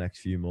over the next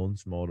few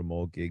months, more and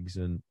more gigs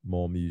and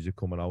more music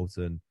coming out.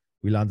 And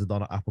we landed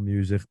on an Apple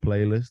Music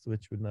playlist,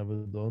 which we'd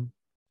never done.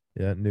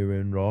 Yeah, New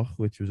in Rock,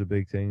 which was a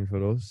big thing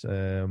for us.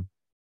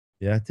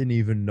 Didn't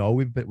even know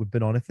we've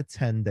been on it for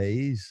 10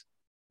 days.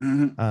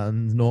 Mm-hmm.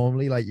 And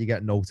normally, like, you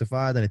get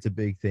notified and it's a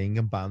big thing,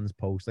 and bands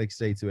post like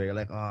straight away,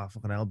 like, oh,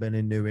 fucking hell, been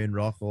in New in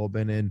Rock, or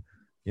been in,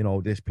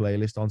 this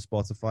playlist on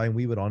Spotify. And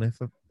we were on it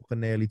for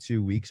nearly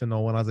 2 weeks and no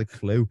one has a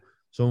clue.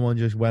 Someone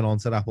just went on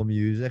to Apple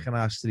Music and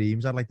our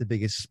streams had like the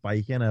biggest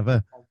spike in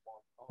ever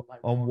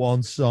on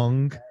one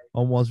song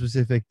on one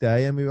specific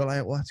day. And we were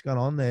like, what's going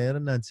on there?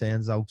 And then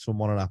turns out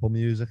someone on Apple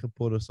Music had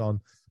put us on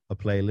a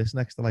playlist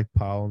next to like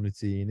Paul and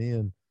Nutini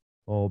and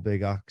all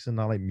big acts and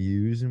that, like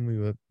Muse. And we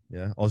were,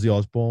 Ozzy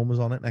Osbourne was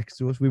on it next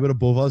to us. We were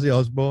above Ozzy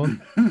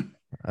Osbourne.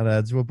 Our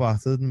heads were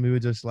battered and we were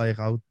just like,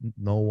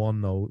 no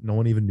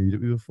one even knew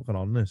that we were fucking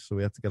on this. So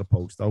we had to get a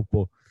post out.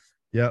 But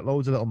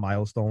loads of little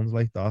milestones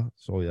like that.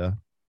 So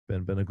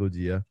been a good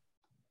year.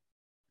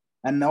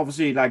 And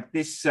obviously, like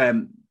this,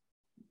 the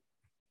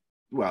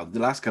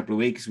last couple of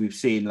weeks, we've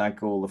seen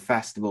like all the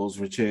festivals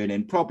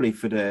returning, probably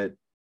for the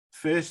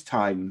first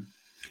time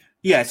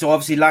Yeah, so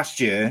obviously last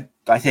year,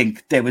 I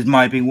think there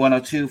might have been 1 or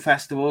 2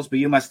 festivals, but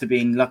you must have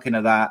been looking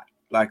at that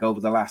like over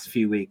the last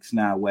few weeks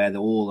now, where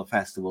all the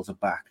festivals are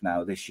back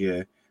now this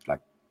year, like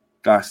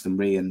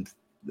Glastonbury and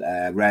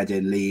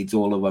Reading, Leeds,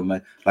 all of them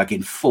are like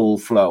in full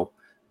flow.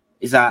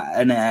 Is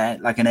that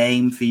an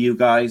aim for you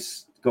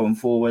guys going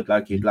forward?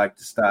 Like you'd like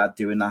to start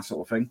doing that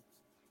sort of thing?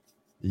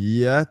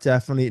 Yeah,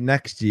 definitely.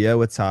 Next year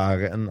we're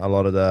targeting a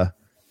lot of the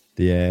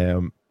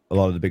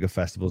bigger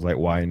festivals like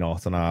Why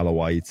Not and Isle of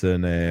Wight,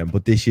 and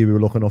but this year we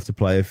were lucky enough to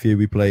play a few.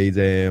 We played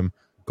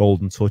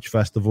Golden Touch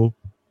Festival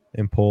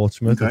in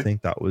Portsmouth. Okay. I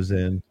think that was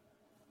in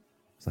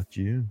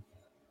June?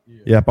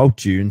 Yeah, about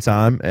June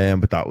time.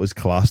 But that was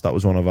class. That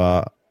was one of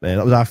our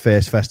that was our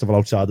first festival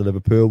outside of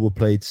Liverpool. We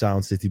played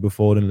Sound City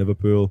before in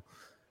Liverpool.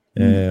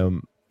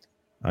 And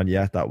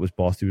yeah, that was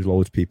boss. There was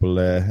loads of people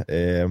there.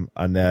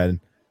 And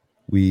then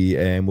we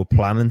were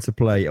planning to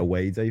play a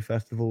Away Day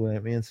Festival,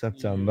 weren't we, in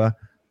September?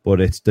 But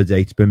the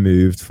date's been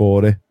moved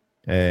for it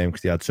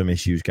because they had some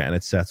issues getting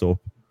it set up.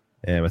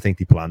 I think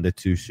they planned it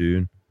too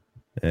soon.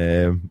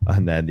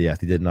 And then, yeah,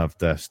 they didn't have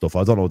the stuff.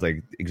 I don't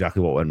know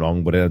exactly what went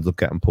wrong, but it ended up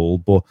getting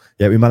pulled. But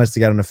yeah, we managed to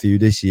get on a few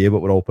this year,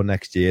 but we're open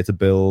next year to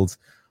build,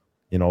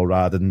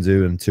 rather than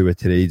doing 2 or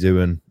 3,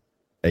 doing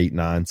 8,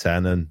 9,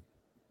 10 and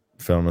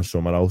filming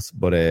somewhere else.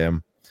 But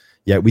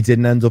yeah, we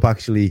didn't end up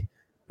actually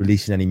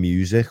releasing any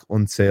music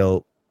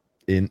until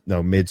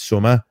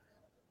midsummer.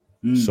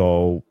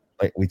 So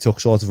like we took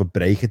sort of a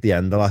break at the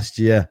end of last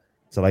year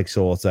to like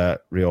sort of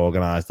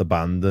reorganize the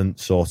band and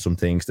sort some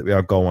things that we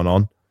had going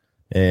on.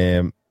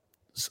 And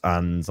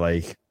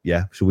like,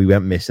 yeah, so we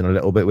went missing a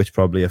little bit, which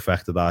probably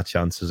affected our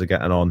chances of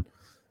getting on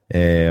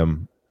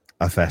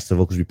a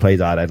festival, because we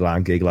played our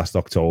headline gig last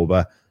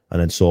October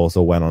and then sort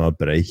of went on a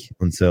break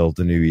until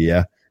the new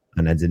year,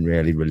 and then didn't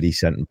really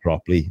release anything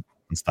properly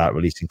and start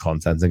releasing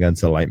content again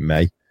until like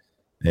May.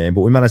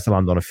 But we managed to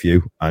land on a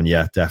few, and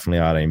yeah, definitely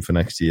our aim for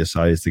next year's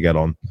side is to get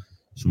on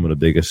some of the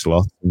bigger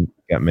slots and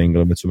get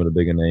mingling with some of the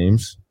bigger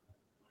names.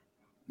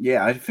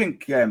 Yeah, I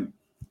think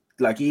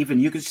like even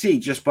you can see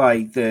just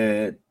by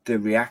the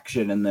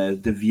reaction and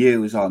the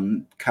views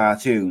on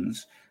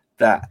cartoons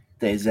that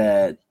there's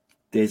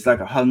like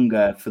a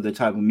hunger for the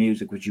type of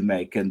music which you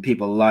make, and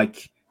people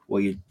like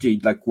what you do,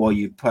 like what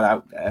you put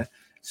out there.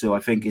 So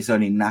I think it's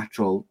only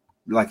natural.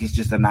 Like it's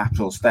just a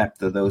natural step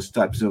that those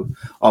types of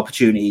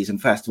opportunities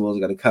and festivals are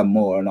going to come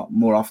more and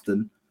more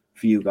often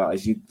for you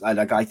guys.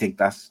 I think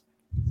that's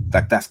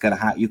going to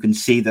happen. You can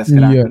see that's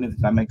going to happen, if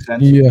that makes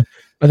sense. Yeah,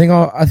 I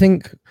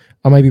think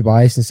I may be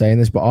biased in saying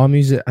this, but our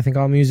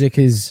music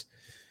is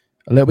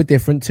a little bit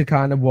different to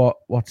kind of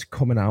what's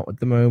coming out at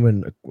the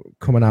moment.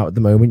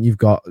 You've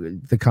got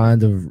the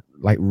kind of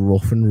like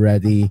rough and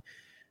ready,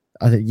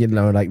 I think,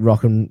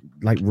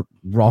 like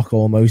rock,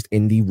 almost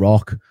indie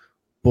rock.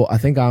 But I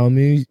think our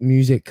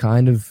music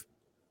kind of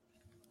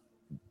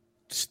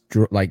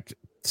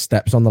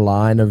steps on the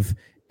line of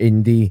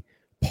indie,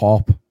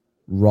 pop,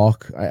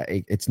 rock.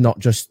 It's not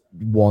just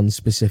one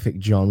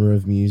specific genre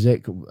of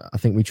music. I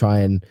think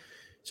some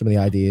of the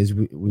ideas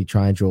we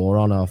try and draw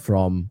on are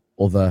from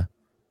other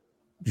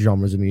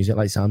genres of music.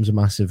 Like Sam's a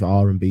massive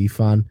R&B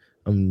fan,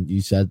 and you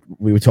said,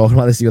 we were talking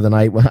about this the other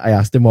night when I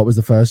asked him what was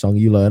the first song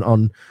you learned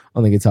on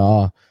the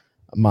guitar.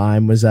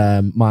 Mine was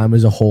A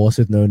Horse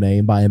With No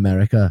Name by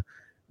America.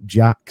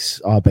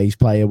 Jax, our bass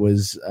player,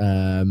 was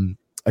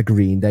a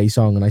Green Day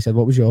song, and I said,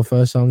 what was your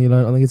first song you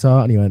learned on the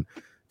guitar? And he went,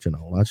 do you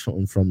know, that's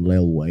something from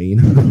Lil Wayne.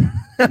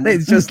 And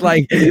it's just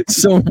like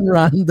some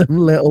random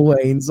Lil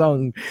Wayne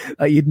song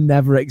that you'd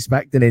never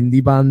expect an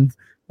indie band.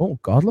 Oh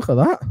God, look at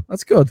that,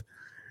 that's good.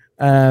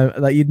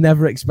 That you'd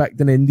never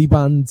expect an indie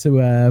band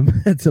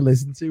to to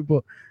listen to.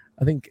 But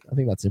I think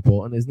that's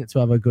important, isn't it, to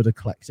have a good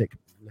eclectic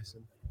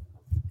listen.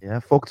 Yeah,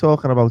 fuck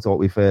talking about what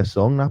we first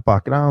sung. That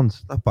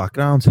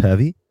background's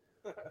heavy.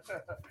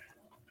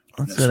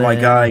 That's my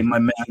guy, my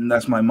man.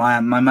 That's my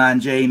man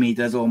Jamie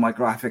does all my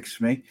graphics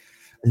for me.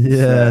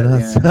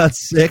 Yeah, that's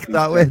sick.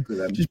 That way,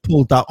 just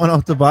pulled that one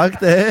out the bag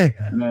there.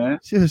 Yeah.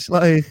 Just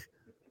like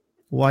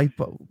wipe.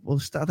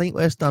 Well, I think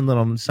we're standing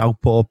on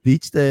Southport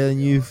Beach there,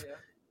 and you've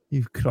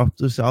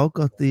cropped us out.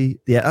 Got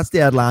that's the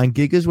headline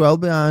gig as well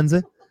behind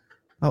it.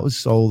 That was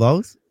sold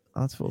out.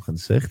 That's fucking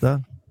sick.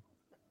 That.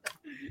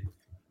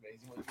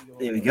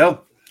 There we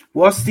go.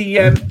 What's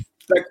the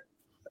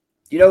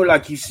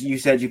like you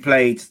said you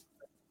played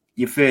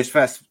your first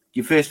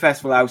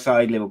festival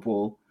outside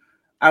Liverpool.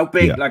 How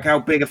big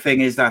a thing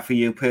is that for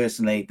you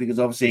personally? Because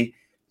obviously,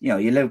 you're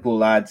Liverpool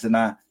lads, and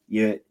that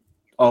you're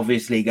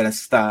obviously going to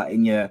start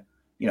in your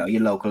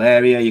local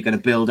area. You're going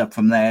to build up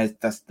from there.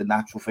 That's the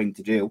natural thing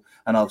to do.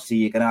 And obviously,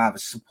 you're going to have a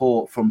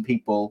support from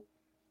people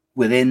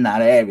within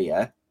that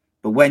area.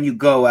 But when you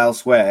go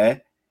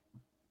elsewhere,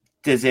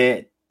 does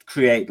it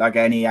create like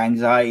any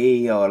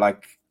anxiety or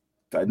like,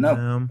 I don't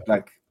know,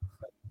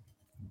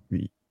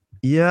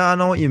 Yeah, I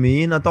know what you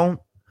mean. I don't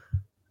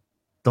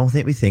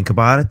think we think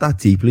about it that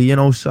deeply,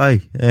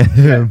 Si.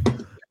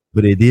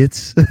 We're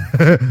idiots.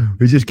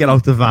 We just get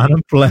out the van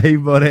and play.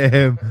 But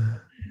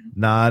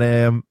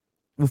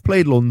we've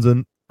played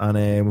London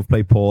and we've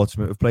played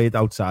Portsmouth. We've played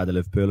outside of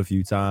Liverpool a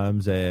few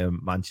times,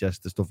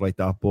 Manchester, stuff like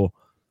that. But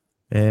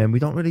we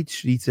don't really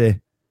treat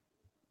it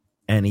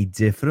any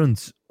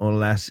different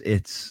unless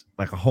it's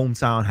like a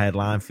hometown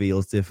headline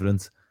feels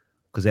different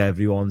because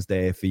everyone's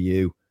there for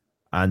you.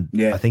 And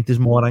I think there's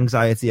more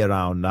anxiety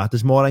around that.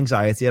 There's more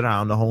anxiety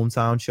around the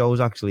hometown shows,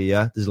 actually,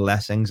 yeah. There's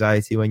less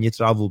anxiety when you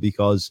travel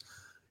because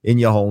in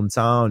your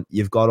hometown,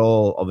 you've got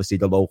obviously,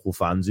 the local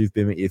fans who've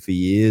been with you for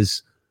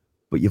years,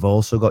 but you've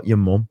also got your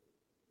mum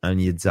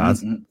and your dad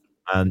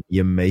and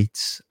your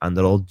mates, and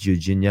they're all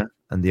judging you,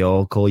 and they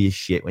all call you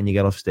shit when you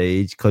get off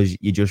stage because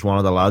you're just one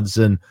of the lads.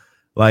 And,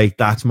 like,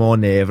 that's more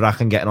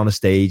nerve-wracking getting on a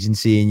stage and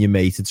seeing your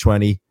mate at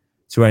 20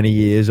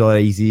 years or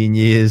 18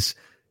 years,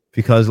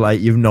 because,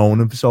 like, you've known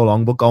him for so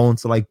long. But going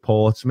to, like,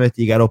 Portsmouth,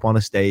 you get up on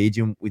a stage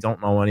and we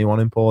don't know anyone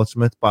in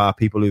Portsmouth but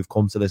people who've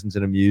come to listen to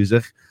the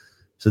music.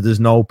 So there's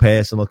no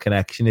personal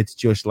connection. It's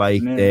just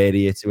like, they're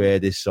here to hear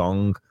this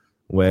song.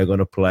 We're going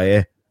to play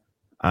it.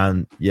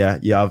 And, yeah,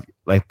 you have,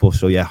 like,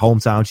 so, yeah,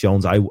 hometown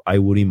shows, I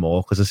worry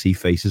more because I see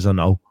faces I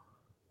know.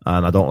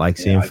 And I don't like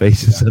seeing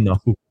faces I know.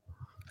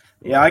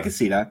 Yeah, I can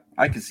see that.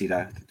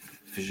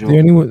 For sure.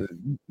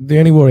 The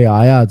only worry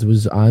I had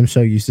was I'm so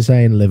used to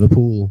saying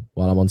Liverpool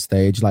while I'm on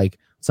stage. Like,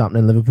 what's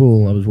happening in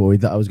Liverpool? I was worried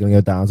that I was going to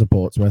go down to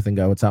Portsmouth and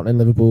go, what's happening in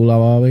Liverpool?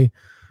 How are we?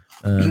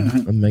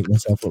 And make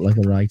myself look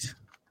like a right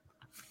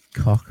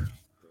cock.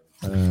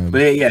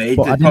 But yeah, the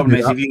problem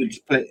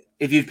is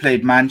if you'd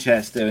played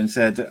Manchester and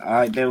said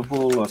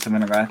Liverpool or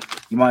something like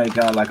that, you might have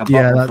got like a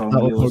bottle from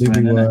that would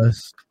probably be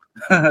worse.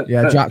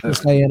 Yeah, Jack was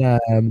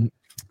saying,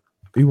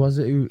 who was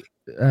it?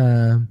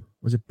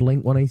 Was it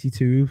Blink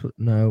 182?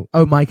 No.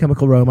 Oh, My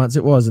Chemical Romance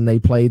it was, and they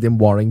played in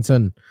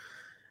Warrington,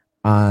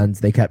 and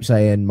they kept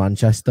saying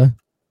Manchester.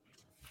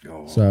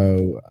 Oh.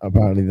 So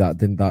apparently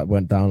that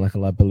went down like a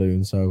lead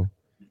balloon. So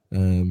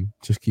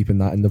just keeping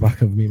that in the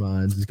back of my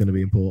mind is going to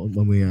be important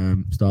when we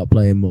start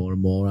playing more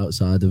and more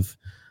outside of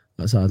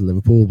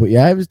Liverpool. But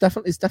yeah, it's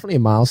definitely a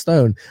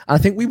milestone. And I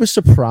think we were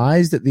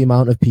surprised at the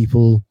amount of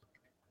people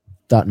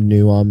that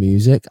knew our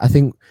music. I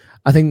think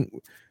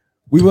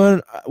we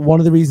weren't. One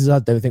of the reasons I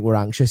don't think we're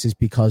anxious is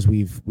because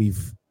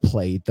we've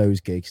played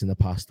those gigs in the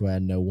past where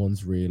no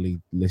one's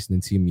really listening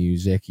to your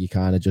music. You're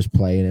kind of just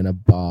playing in a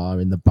bar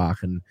in the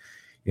back and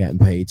getting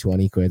paid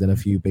 20 quid and a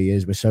few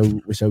beers. We're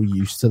so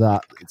used to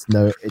that.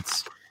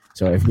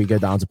 So if we go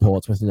down to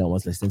Portsmouth and no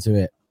one's listening to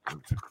it,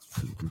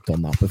 we've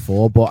done that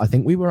before. But I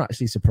think we were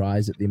actually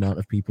surprised at the amount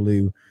of people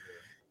who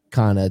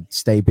kind of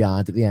stayed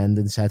behind at the end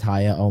and said,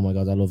 "Hiya, oh my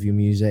god, I love your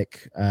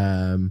music."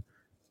 And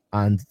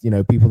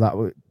people that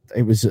were.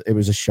 It was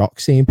a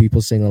shock seeing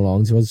people sing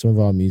along to some of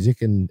our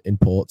music in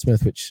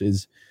Portsmouth, which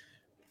is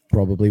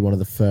probably one of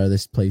the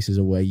furthest places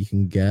away you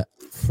can get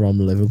from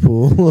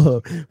Liverpool,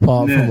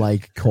 apart from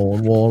like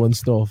Cornwall and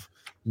stuff,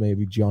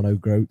 maybe John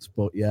O'Groats.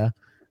 But yeah,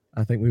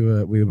 I think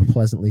we were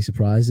pleasantly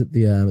surprised at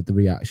the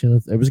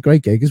reaction. It was a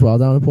great gig as well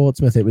down in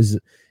Portsmouth. It was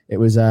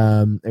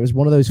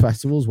one of those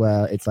festivals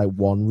where it's like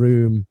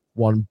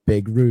one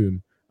big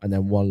room, and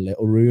then one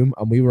little room,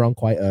 and we were on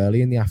quite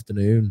early in the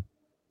afternoon.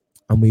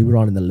 And we were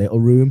on in the little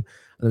room, and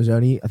there was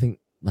only, I think,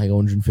 like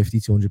 150,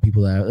 200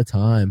 people there at the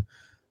time.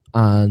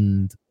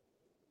 And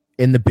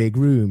in the big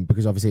room,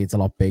 because obviously it's a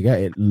lot bigger,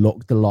 it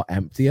looked a lot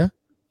emptier.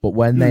 But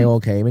when they all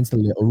came into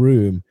the little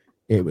room,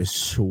 it was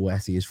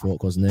sweaty as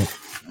fuck, wasn't it?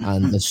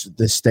 And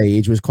the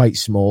stage was quite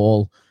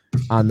small,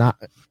 and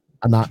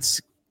that's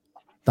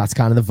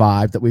kind of the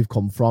vibe that we've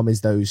come from,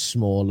 is those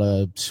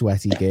smaller,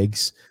 sweaty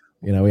gigs.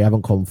 You know, we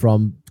haven't come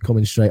from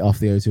coming straight off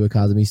the O2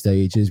 Academy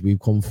stages.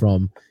 We've come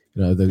from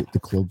the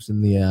clubs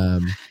and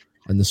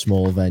the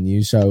small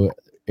venues. So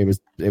it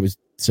was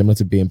similar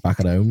to being back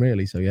at home,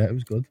 really. So yeah, it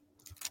was good.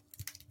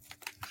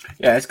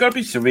 Yeah, it's got to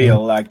be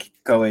surreal, like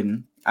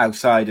going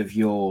outside of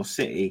your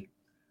city,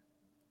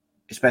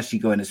 especially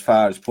going as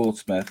far as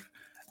Portsmouth,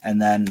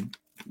 and then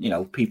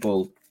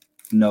people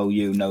know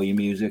your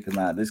music and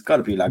that. There's got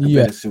to be like a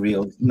bit of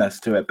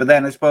surrealness to it. But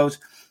then I suppose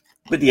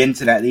with the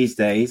internet these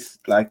days,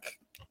 like,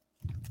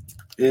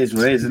 it is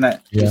what it is, isn't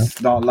it? Yeah,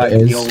 it's not like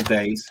the old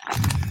days.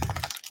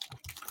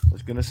 I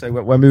was gonna say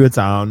when we were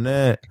down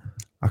there,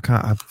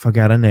 I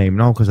forget her name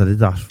now because I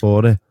did ask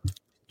for it,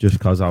 just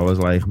because I was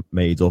like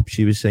made up.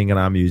 She was singing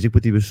our music,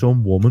 but there was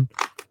some woman,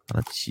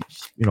 and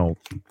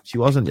she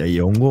wasn't a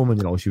young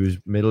woman, she was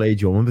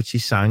middle-aged woman, but she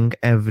sang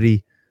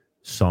every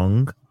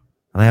song,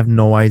 and I have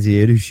no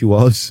idea who she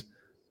was.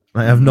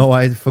 I have no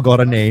idea. Forgot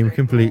her name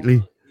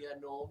completely. Yeah,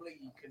 normally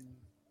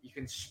you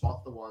can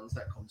spot the ones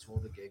that come to all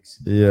the gigs.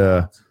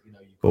 Yeah,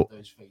 you've got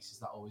those faces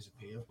that always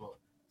appear, but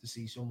to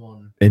see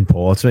someone in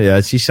Portsmouth, yeah,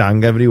 she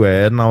sang every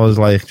word, and I was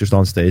like, just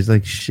on stage,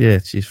 like,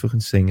 shit, she's fucking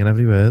singing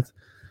every word.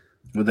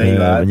 Well, there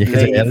you are. And you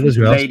can hear it as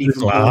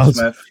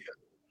well.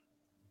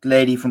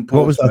 Lady from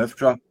Portsmouth,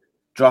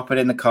 drop it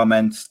in the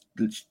comments.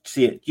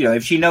 See it,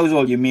 if she knows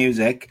all your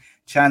music,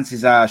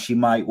 chances are she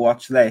might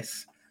watch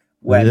this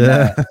when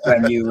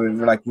you were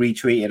like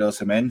retweeted or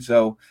something.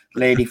 So,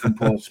 lady from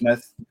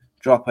Portsmouth,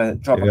 drop a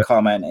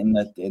comment in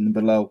the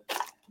below.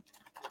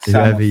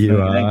 Whoever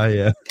you are,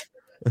 yeah.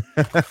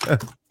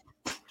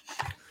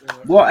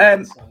 What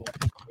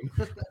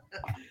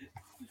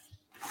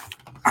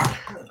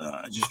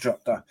I just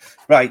dropped that.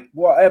 Right.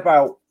 What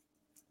about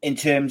in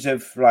terms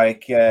of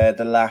like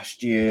the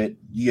last year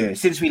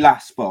since we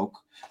last spoke?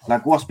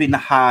 Like, what's been the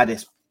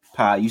hardest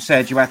part? You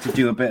said you had to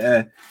do a bit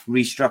of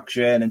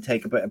restructuring and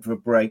take a bit of a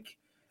break.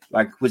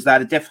 Like, was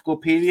that a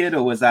difficult period,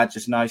 or was that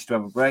just nice to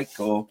have a break?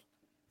 Or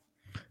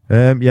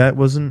yeah, it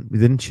wasn't. We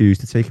didn't choose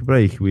to take a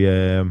break. We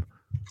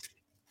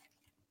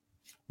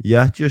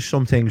just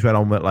some things went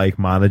on with like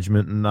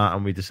management and that,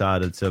 and we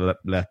decided to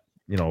let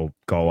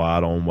go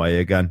our own way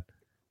again.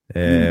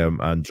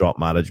 And drop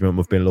management.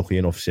 We've been lucky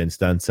enough since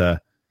then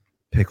to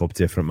pick up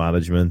different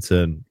management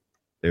and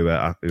who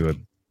were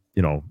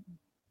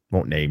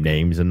won't name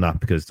names and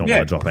that because don't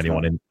want to drop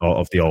anyone in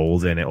of the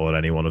old in it or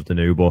anyone of the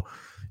new. But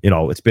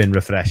it's been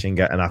refreshing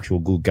getting actual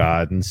good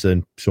guidance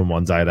and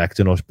someone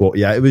directing us. But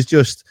yeah, it was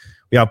just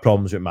we had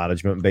problems with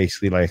management,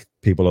 basically like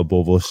people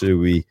above us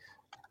who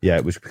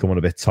it was becoming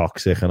a bit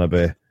toxic and a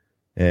bit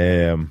we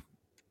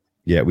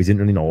didn't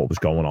really know what was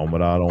going on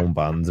with our own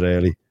band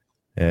really.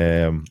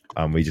 And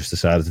we just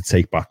decided to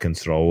take back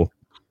control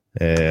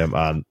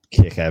and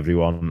kick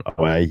everyone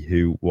away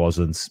who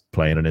wasn't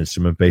playing an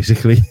instrument,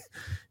 basically.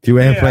 If you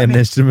weren't playing an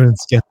instrument,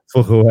 get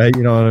the fuck away,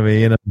 you know what I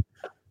mean?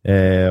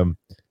 And,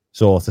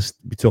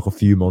 we took a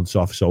few months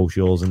off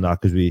socials and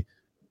that because we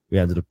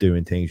ended up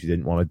doing things we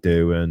didn't want to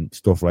do and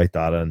stuff like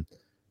that, and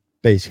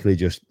basically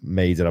just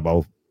made it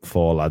about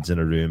 4 lads in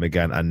a room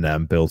again, and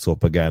then built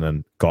up again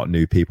and got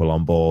new people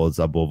on boards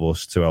above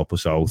us to help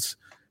us out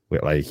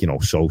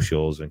with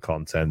socials and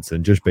content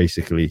and just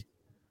basically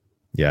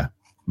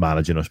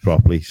managing us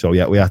properly. So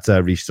we had to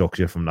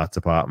restructure from that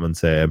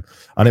department, and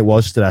it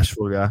was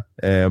stressful,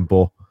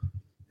 but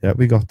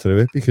we got through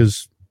it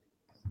because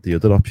the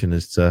other option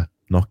is to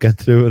not get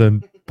through it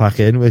and pack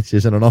in, which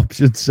isn't an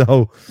option.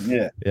 So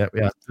we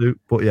had to,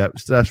 but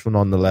stressful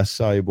nonetheless,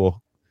 but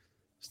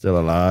still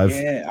alive.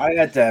 I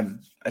had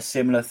a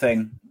similar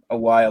thing a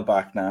while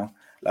back now,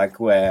 like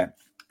where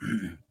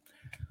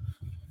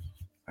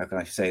how can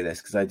I say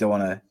this? Because I don't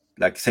want to,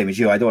 like, same as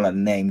you, I don't want to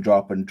name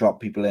drop and drop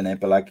people in it,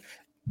 but like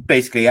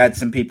basically I had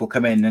some people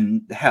come in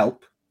and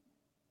help,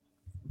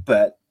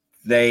 but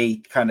they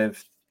kind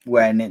of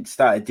went and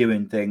started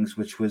doing things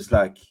which was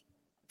like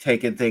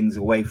taking things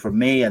away from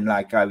me, and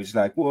like I was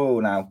like, whoa,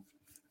 now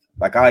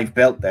like I've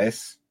built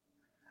this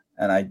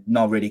and I'm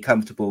not really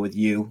comfortable with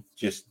you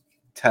just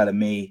telling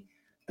me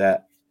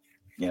that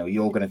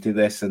you're going to do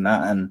this and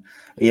that. And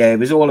it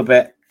was all a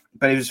bit,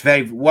 but it was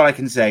what I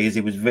can say is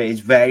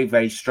it's very,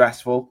 very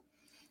stressful.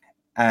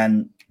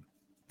 And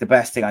the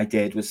best thing I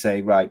did was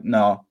say, right,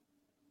 no,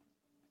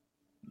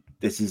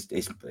 this is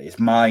it's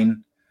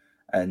mine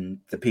and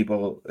the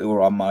people who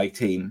are on my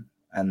team,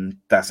 and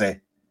that's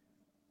it.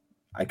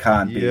 I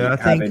can't be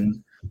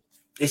having.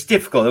 It's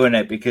difficult, isn't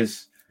it?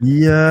 Because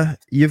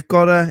you've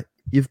got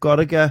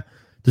to get.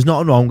 There's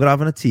nothing wrong with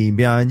having a team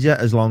behind you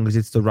as long as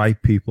it's the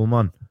right people,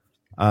 man.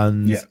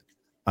 And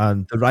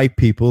the right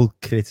people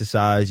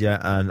criticize you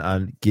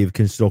and give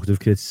constructive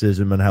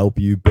criticism and help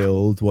you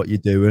build what you're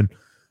doing.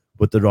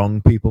 But the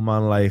wrong people,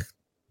 man, like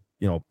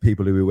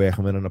people who we were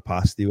working with in the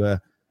past, they were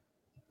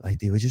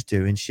just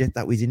doing shit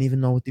that we didn't even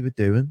know what they were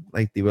doing.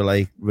 Like they were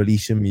like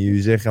releasing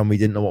music and we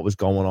didn't know what was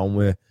going on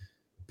with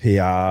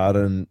PR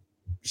and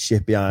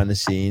shit behind the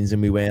scenes,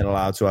 and we weren't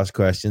allowed to ask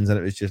questions, and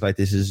it was just like,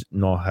 this is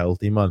not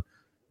healthy, man.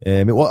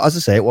 It was, as I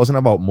say, it wasn't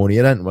about money.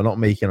 Then we're not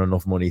making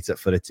enough money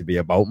for it to be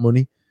about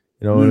money.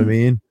 You know what I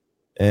mean?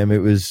 It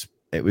was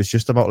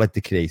just about like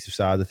the creative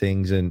side of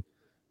things, and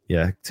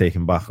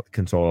taking back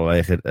control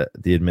of like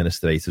the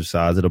administrative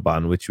side of the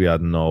band, which we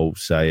had no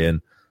say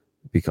in,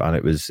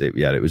 because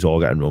it was all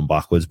getting run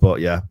backwards. But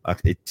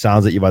it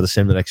sounds like you've had a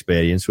similar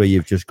experience where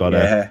you've just got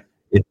to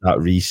hit that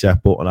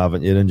reset button,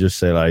 haven't you? And just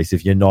say, like,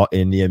 if you're not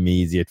in the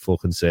immediate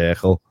fucking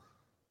circle,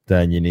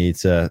 then you need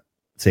to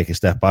take a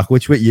step back.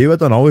 Which with you, I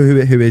don't know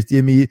who is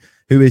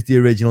the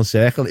original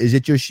circle. Is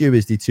it just you?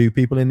 Is the two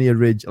people in the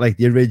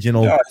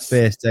original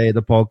first day of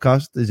the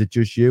podcast? Is it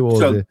just you?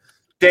 Or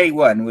day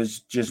one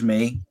was just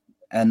me,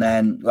 and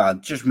then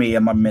just me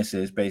and my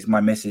missus. Basically, my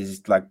missus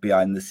is like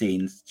behind the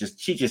scenes.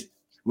 She just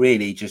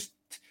really just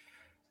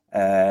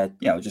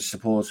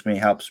supports me,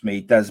 helps me,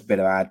 does a bit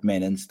of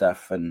admin and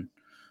stuff, and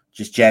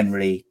just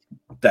generally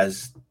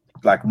does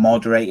like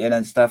moderating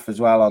and stuff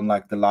as well on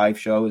like the live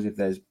shows if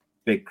there's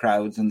big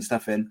crowds and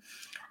stuff in.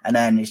 And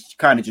then it's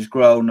kind of just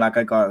grown. Like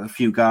I got a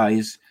few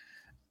guys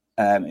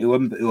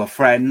who are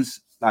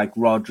friends, like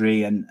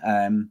Rodri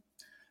and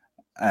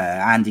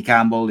Andy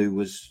Campbell,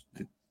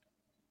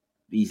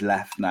 he's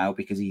left now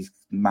because he's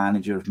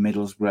manager of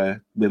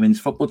Middlesbrough women's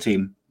football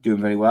team, doing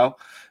very well.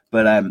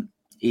 But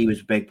he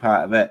was a big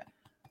part of it.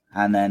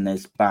 And then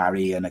there's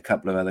Barry and a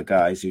couple of other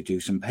guys who do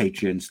some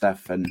Patreon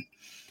stuff. And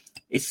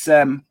it's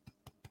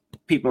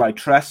people I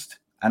trust.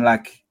 And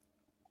like,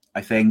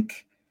 I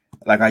think,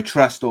 like, I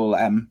trust all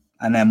them.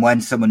 And then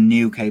when someone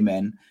new came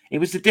in, it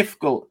was a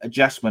difficult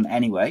adjustment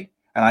anyway.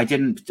 And I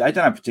don't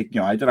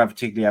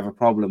particularly have a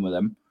problem with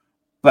them,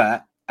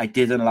 but I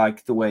didn't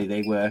like the way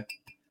they were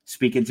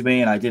speaking to me,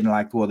 and I didn't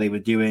like what they were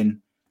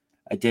doing.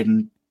 I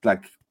didn't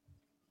like.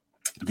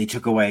 They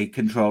took away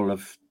control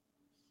of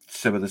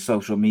some of the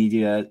social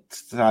media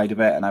side of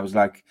it, and I was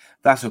like,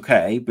 "That's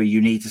okay, but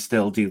you need to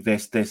still do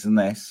this, this, and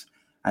this."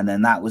 And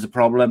then that was a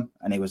problem,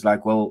 and he was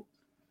like, "Well,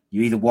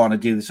 you either want to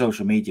do the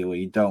social media or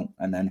you don't."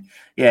 And then,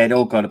 yeah, it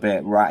all got a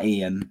bit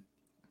ratty, and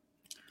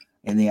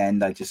in the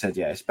end, I just said,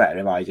 "Yeah, it's better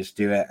if I just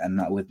do it and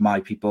with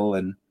my people,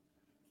 and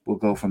we'll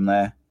go from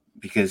there,"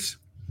 because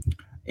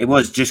it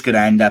was just going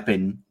to end up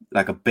in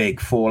like a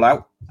big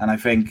fallout. And I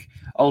think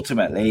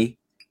ultimately,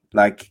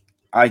 like,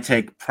 I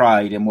take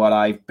pride in what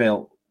I've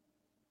built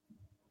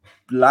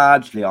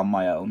largely on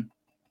my own,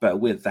 but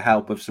with the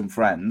help of some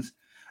friends.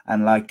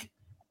 And like,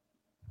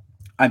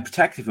 I'm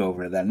protective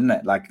over it then, isn't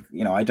it? Like,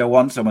 you know, I don't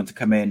want someone to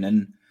come in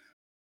and...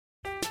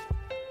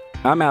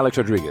 I'm Alex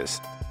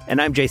Rodriguez.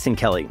 And I'm Jason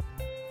Kelly.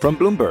 From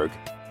Bloomberg,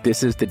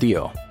 this is The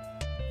Deal.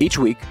 Each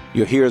week,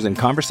 you'll hear us in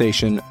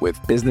conversation with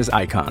business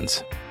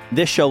icons.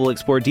 This show will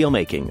explore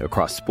deal-making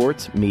across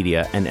sports,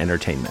 media, and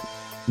entertainment.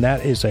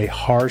 That is a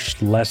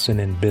harsh lesson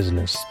in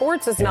business.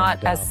 Sports is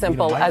not as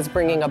simple as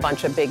bringing a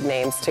bunch of big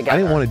names together. I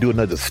didn't want to do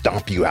another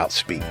stomp you out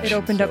speech. It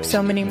opened up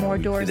so many more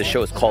doors. The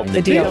show is called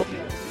The Deal.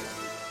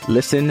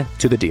 Listen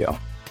to The Deal.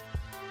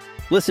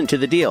 Listen to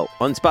The Deal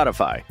on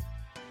Spotify.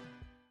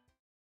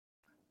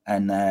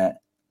 And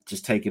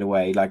just take it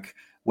away. Like,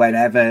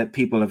 whenever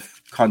people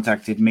have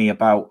contacted me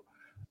about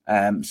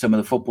some of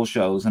the football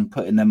shows and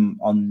putting them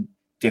on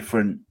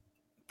different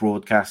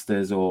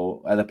broadcasters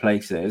or other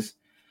places,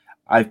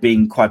 I've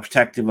been quite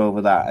protective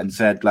over that and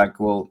said, like,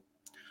 well,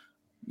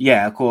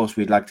 yeah, of course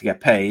we'd like to get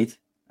paid,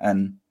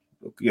 and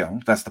you know,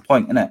 that's the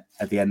point, isn't it?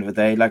 At the end of the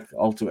day, like,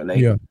 ultimately.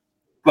 Yeah.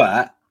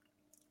 But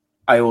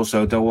I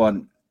also don't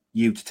want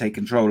you to take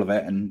control of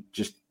it and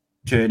just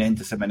turn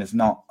into something it's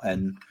not.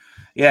 And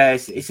yeah,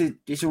 it's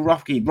a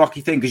rocky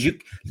thing, because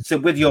so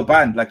with your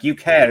band, like, you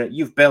care,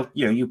 you built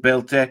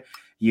it,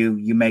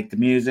 you make the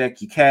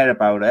music, you care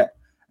about it,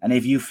 and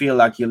if you feel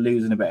like you're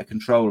losing a bit of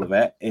control of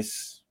it,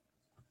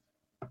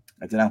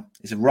 I don't know.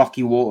 It's a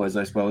rocky waters,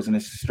 I suppose, and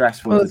it's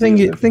stressful. Well, the thing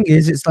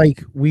is, it's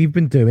like we've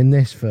been doing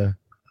this for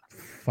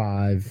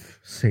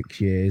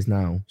 5-6 years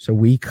now, so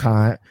we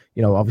can't.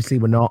 You know, obviously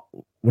we're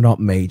not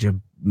major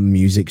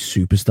music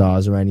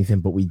superstars or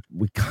anything, but we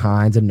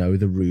kind of know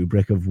the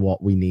rubric of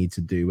what we need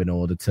to do in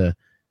order to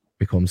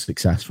become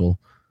successful.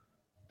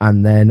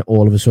 And then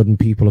all of a sudden,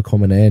 people are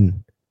coming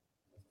in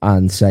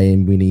and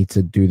saying we need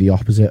to do the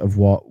opposite of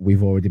what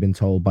we've already been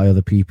told by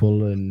other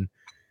people, and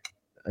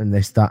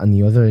this, that, and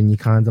the other, and you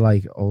kind of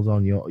like, hold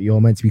on,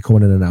 you're meant to be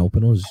coming in and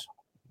helping us.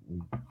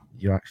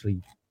 You're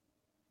actually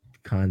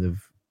kind of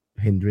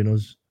hindering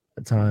us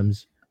at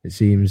times, it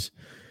seems.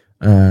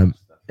 In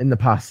the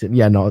past,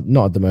 yeah, not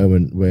at the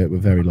moment. We're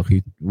very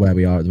lucky where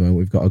we are at the moment.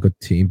 We've got a good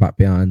team back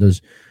behind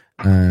us.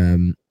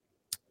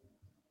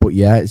 But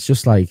yeah, it's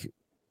just like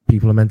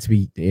people are meant to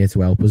be here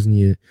to help us, and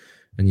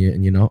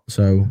you're not.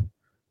 So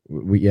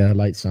yeah,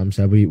 like Sam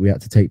said, we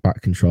had to take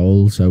back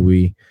control. So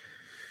we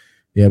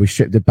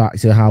stripped it back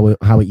to how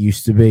it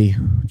used to be,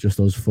 just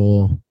us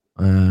four,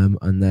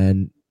 and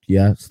then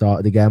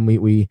started again.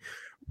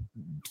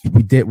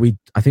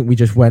 I think we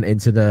just went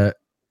into the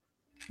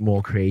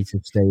more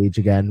creative stage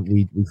again.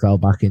 We fell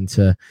back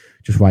into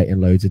just writing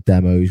loads of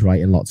demos,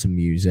 writing lots of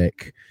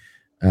music,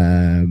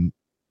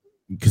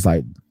 because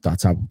like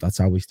that's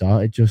how we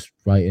started, just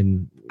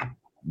writing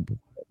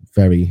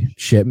very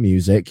shit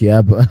music.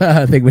 Yeah, but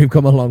I think we've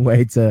come a long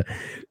way to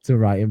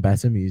writing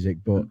better music,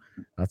 but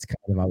that's kind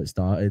of how it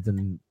started,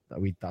 and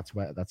that's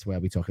where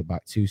we took it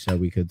back to, so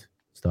we could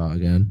start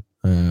again.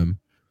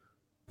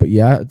 But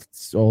yeah,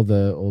 it's all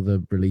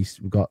the release.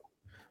 We've got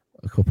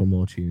a couple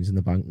more tunes in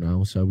the bank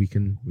now, so we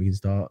can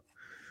start.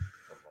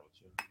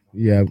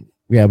 Yeah,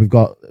 we've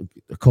got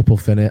a couple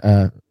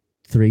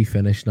 3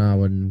 finished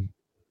now, and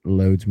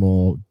loads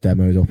more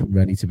demos up and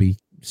ready to be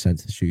sent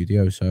to the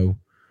studio. So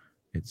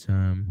it's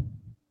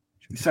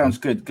it sounds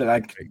good.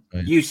 Like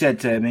you said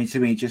to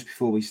me just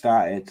before we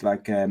started,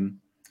 like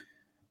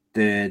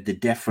the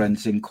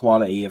difference in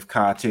quality of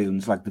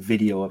cartoons, like the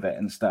video of it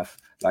and stuff,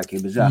 like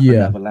it was up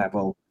another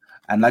level.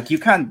 And like you're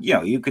not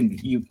going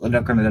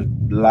to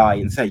lie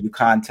and say you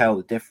can't tell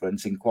the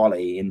difference in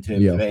quality in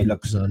terms of it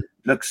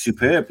looks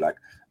superb, like,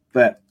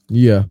 but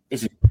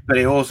but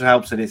it also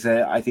helps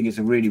that I think it's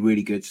a really,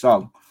 really good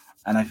song.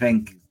 And I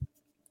think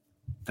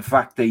the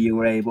fact that you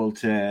were able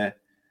to,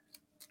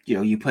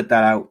 you put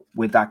that out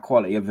with that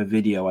quality of a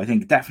video, I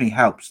think definitely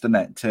helps,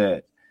 doesn't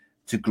it,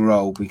 to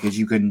grow, because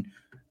you can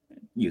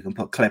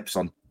put clips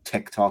on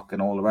TikTok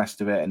and all the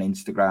rest of it, and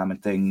Instagram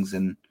and things,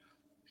 and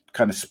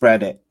kind of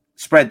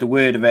spread the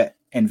word of it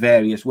in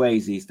various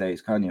ways these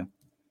days, can't you?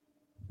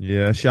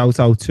 Yeah, shout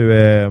out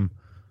to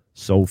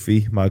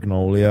Sophie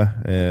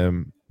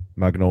Magnolia.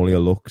 Magnolia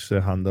Looks, her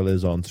handle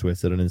is on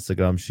Twitter and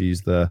Instagram.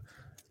 She's the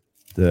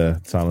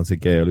talented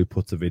girl who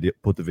put the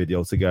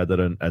video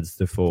together and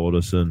edited it for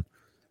us and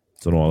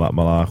done all that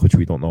malark, which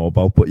we don't know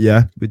about. But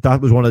yeah,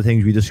 that was one of the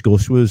things we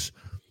discussed, was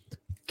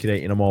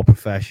creating a more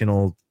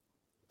professional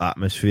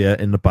atmosphere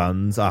in the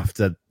bands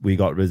after we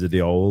got rid of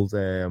the old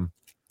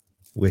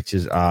which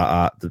is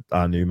our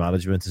new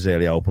management is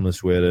really helping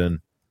us with.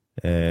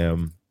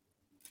 And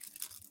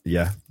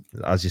yeah,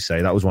 as you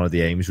say, that was one of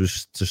the aims,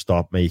 was to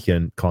stop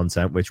making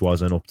content which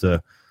wasn't up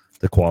to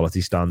the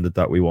quality standard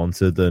that we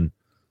wanted, and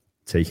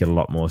take it a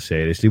lot more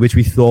seriously, which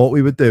we thought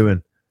we were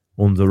doing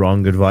under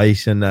wrong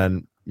advice. And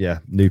then, yeah,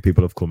 new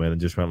people have come in and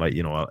just went like,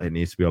 it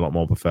needs to be a lot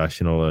more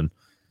professional. And,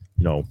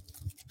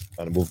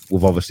 and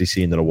we've obviously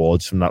seen the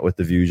rewards from that with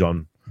the views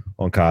on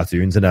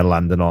cartoons, and then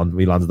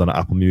we landed on an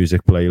Apple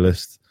Music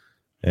playlist,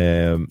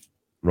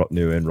 rock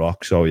new in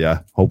rock. So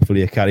yeah,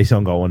 hopefully it carries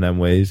on going them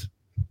ways.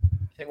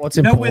 I think what's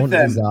important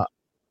is that.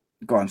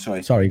 Go on,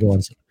 sorry. Sorry, go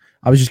on.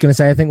 I was just going to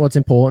say, I think what's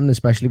important,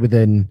 especially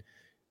within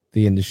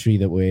the industry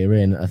that we're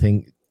in, I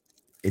think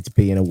it's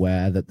being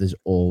aware that there's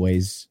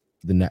always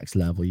the next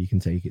level you can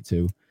take it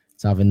to.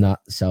 It's having that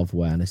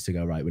self-awareness to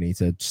go, right, we need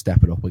to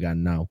step it up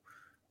again now.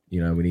 We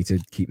need to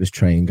keep this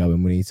train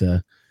going. We need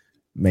to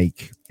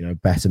make,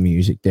 better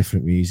music,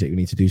 different music. We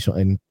need to do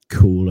something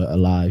cool at a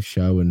live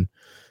show, and,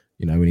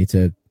 we need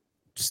to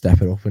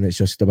step it up. And it's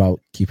just about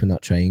keeping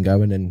that train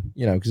going. And,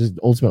 because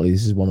ultimately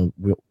this is what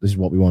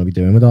we want to be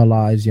doing with our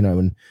lives,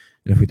 and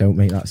if we don't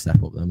make that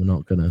step up, then we're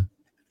not going to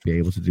be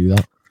able to do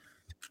that.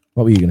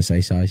 What were you going to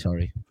say, Si?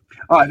 Sorry.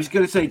 Oh, I was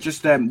going to say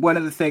just one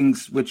of the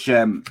things which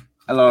a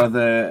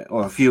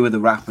few of the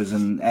rappers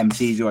and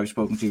MCs who I've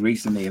spoken to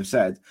recently have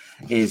said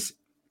is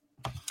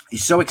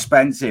it's so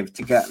expensive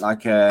to get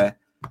like a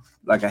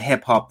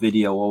hip hop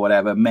video or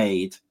whatever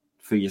made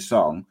for your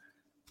song,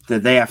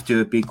 that they have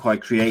to be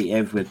quite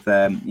creative with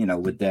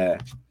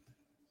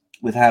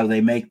with how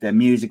they make their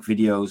music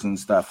videos and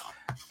stuff.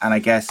 And I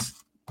guess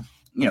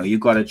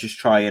you've got to just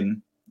try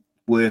and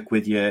work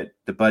with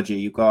the budget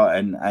you got,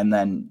 and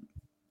then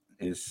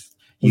use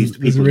the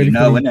people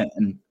innit?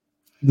 And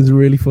there's a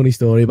really funny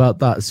story about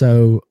that.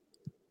 So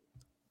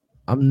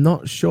I'm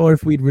not sure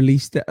if we'd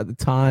released it at the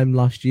time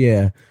last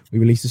year. We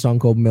released a song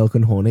called Milk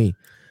and Honey.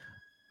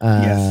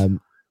 Yes.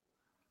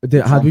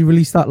 Had we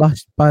released that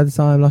by the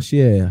time last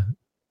year?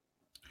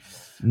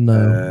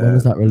 No. When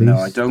was that released? No,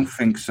 I don't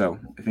think so.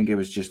 I think it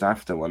was just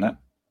after, wasn't it?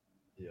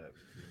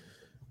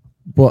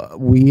 But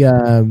we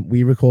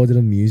recorded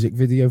a music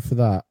video for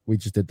that. We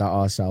just did that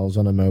ourselves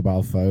on a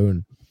mobile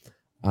phone,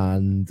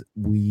 and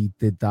we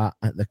did that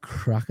at the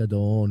crack of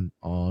dawn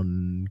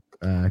on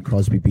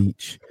Crosby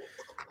Beach.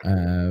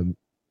 And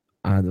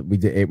we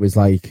did. It was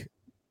like,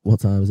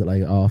 what time was it?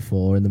 Like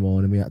 4:30 in the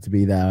morning. We had to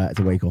be there. I had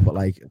to wake up at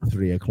like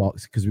 3 o'clock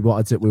because we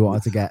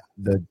wanted to get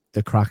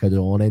the crack of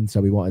dawn in.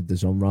 So we wanted the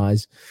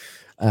sunrise.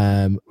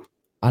 And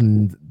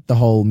the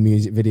whole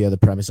music video, the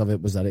premise of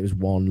it was that it was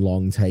one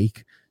long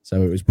take.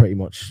 So it was pretty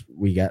much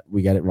we get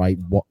it right.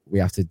 What we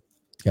have to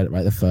get it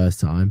right the first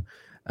time.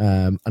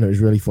 And it was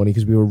really funny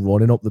because we were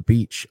running up the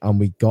beach and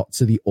we got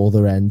to the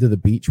other end of the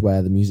beach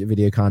where the music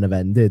video kind of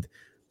ended.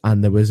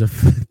 And there was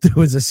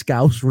a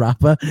Scouse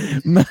rapper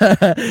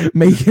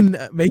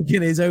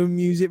making his own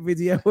music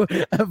video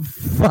at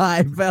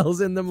 5 bells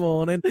in the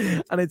morning,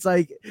 and it's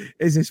like,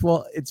 is this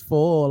what it's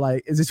for?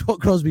 Like, is this what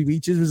Crosby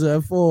Beach is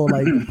reserved for?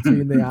 Like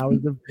between the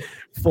hours of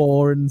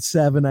 4 and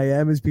 7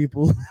 a.m. is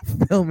people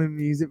filming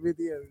music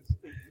videos.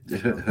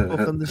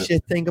 And the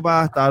shit thing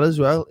about that as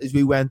well is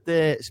we went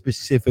there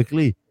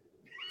specifically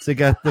to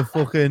get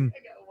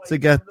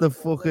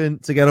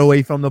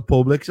away from the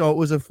public. So it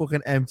was a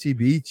fucking empty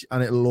beach,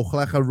 and it looked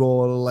like a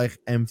raw, like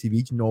empty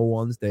beach. No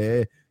one's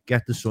there.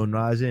 Get the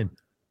sunrise in.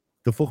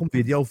 The fucking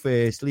video,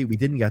 firstly, we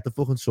didn't get the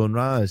fucking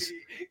sunrise.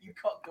 You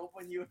cocked up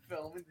when you were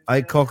filming.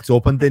 I cocked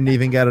up and didn't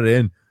even get it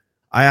in.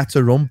 I had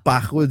to run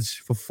backwards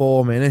for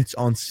 4 minutes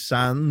on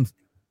sand.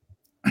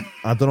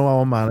 I don't know how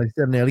I managed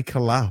it. I nearly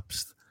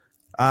collapsed.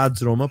 Our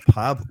drummer,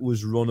 Pab,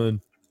 was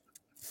running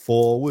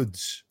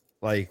forwards,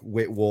 like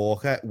with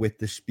Walker, with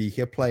the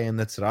speaker playing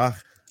the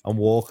track, and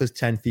Walker's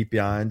 10 feet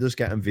behind us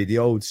getting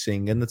videoed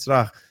singing the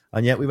track.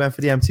 And yet we went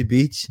for the empty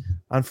beach,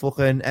 and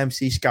fucking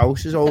MC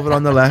Scouse is over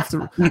on the left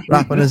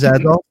rapping his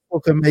head off,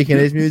 fucking making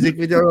his music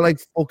video. Like,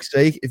 fuck's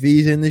sake, if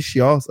he's in the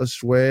shot, I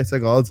swear to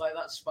God. It's like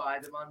that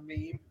Spider-Man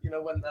meme,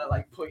 when they're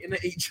like pointing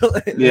at each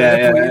other.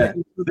 Yeah.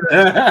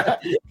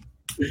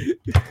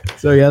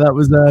 So yeah, that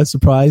was a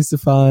surprise to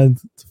find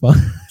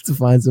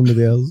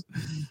somebody else.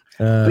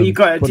 But you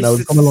got to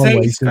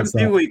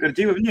do what you got to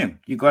do, haven't you?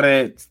 You got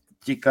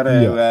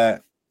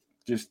to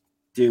just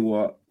do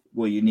what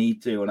you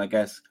need to, and I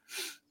guess.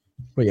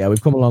 But yeah,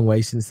 we've come a long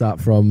way since that,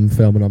 from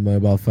filming on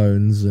mobile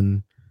phones,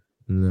 and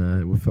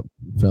we're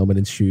filming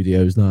in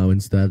studios now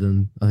instead.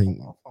 And I think,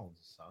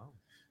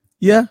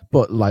 yeah,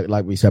 but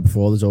like we said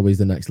before, there's always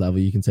the next level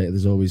you can take.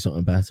 There's always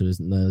something better,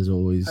 isn't there? There's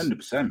always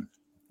 100%.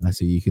 That's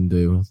what you can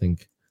do. I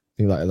think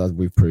that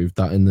we've proved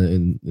that in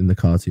the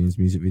cartoons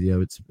music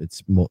video.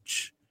 It's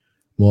much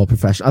more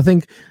professional. I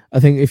think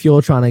if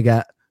you're trying to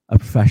get a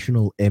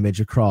professional image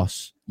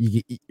across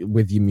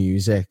with your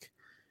music,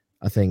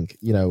 I think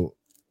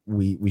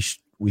we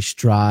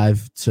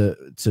strive to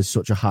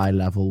such a high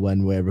level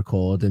when we're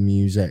recording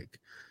music,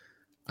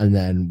 and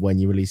then when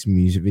you release a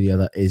music video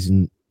that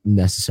isn't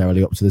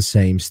necessarily up to the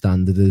same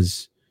standard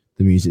as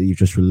the music that you've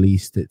just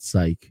released, it's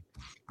like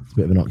it's a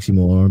bit of an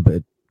oxymoron,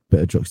 bit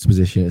of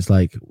juxtaposition. It's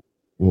like,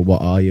 well,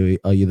 what are you?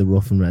 Are you the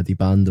rough and ready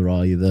band, or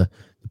are you the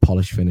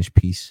polished finished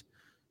piece?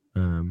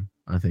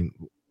 I think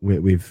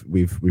we've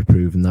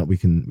proven that we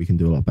can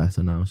do a lot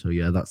better now. So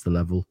yeah, that's the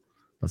level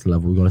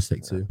we've got to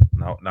stick to.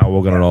 Now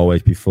we're gonna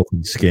always be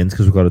fucking skint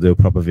because we've got to do a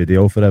proper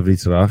video for every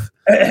track.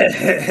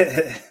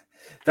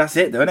 That's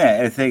it, don't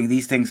it? I think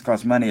these things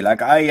cost money.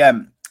 Like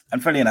and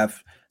funny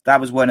enough,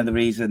 that was one of the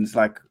reasons,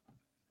 like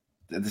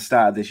at the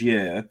start of this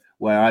year,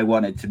 where I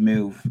wanted to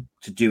move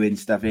to doing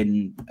stuff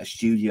in a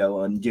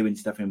studio and doing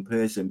stuff in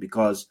person,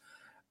 because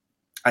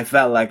I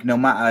felt like no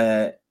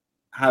matter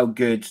how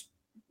good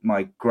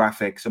my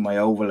graphics and my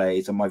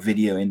overlays and my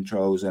video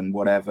intros and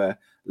whatever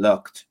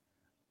looked,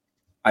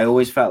 I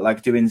always felt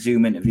like doing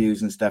Zoom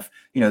interviews and stuff,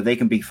 they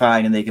can be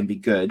fine and they can be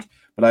good,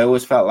 but I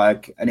always felt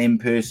like an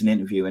in-person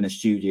interview in a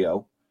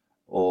studio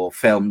or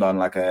filmed on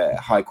like a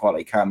high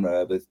quality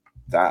camera with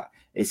that,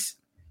 it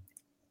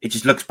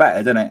just looks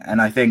better, doesn't it?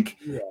 And I think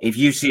if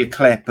you see a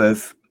clip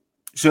of,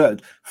 so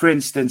for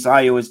instance,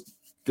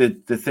 the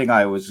thing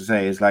I always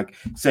say is, like,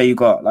 say you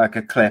got like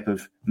a clip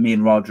of me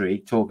and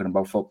Rodri talking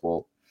about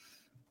football,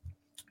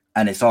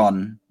 and it's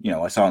on,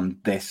 it's on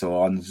this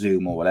or on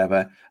Zoom or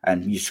whatever,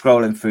 and you're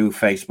scrolling through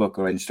Facebook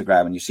or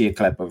Instagram and you see a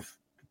clip of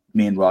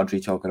me and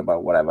Rodri talking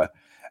about whatever,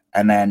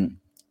 and then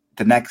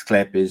the next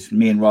clip is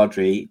me and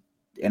Rodri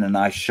in a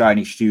nice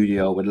shiny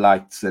studio with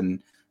lights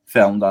and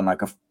filmed on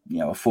like a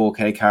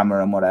 4K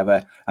camera and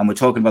whatever, and we're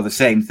talking about the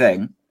same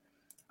thing.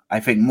 I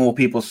think more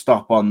people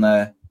stop on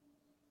the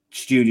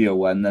studio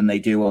one than they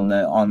do on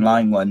the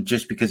online one,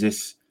 just because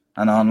it's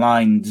an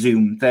online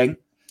Zoom thing,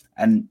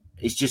 and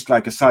it's just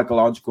like a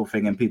psychological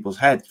thing in people's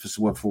heads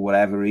for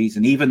whatever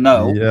reason, even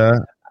though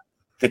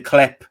the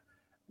clip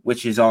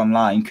which is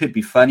online could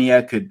be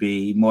funnier, could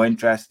be more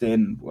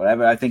interesting,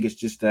 whatever. I think it's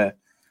just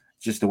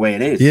the way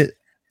it is. Yeah.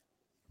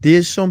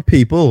 There's some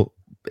people,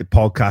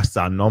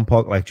 podcasts and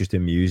non-podcast, like just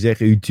in music,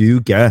 who do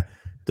get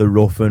the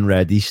rough and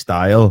ready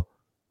style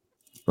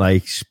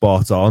like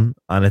spot on,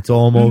 and it's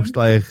almost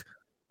like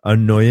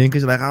annoying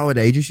because like, how are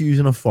they just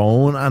using a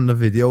phone and the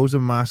videos are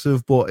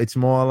massive? But it's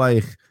more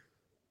like,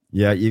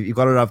 yeah, you've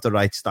got to have the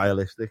right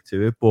stylistic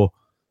to it. But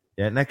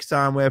yeah, next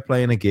time we're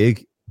playing a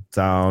gig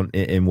down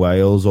in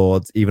Wales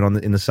or even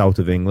in the south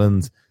of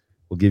England,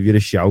 we'll give you a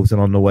shout,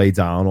 and on the way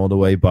down or the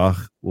way back,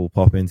 we'll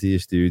pop into your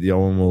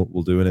studio and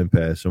we'll do an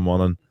in-person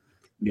one. And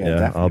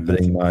yeah, I'll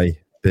bring my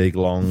big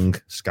long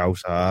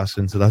Scouse ass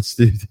into that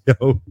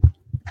studio.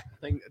 I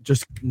think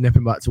just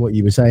nipping back to what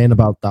you were saying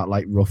about that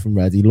like rough and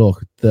ready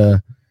look,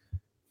 the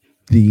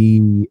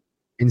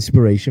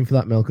inspiration for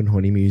that Milk and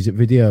Honey music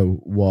video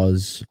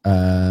was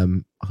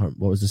what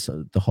was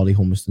the Holly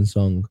Humberston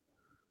song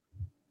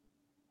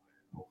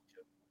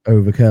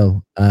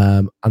Overkill,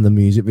 and the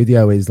music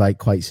video is like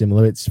quite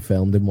similar. It's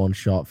filmed in one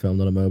shot,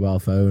 filmed on a mobile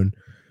phone.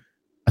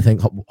 I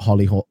think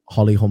Holly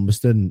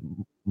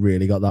Humberston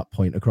really got that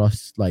point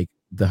across, like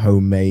the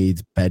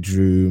homemade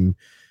bedroom.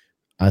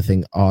 I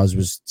think ours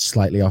was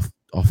slightly off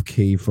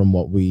key from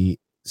what we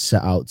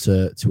set out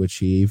to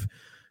achieve.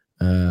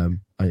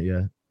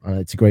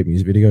 It's a great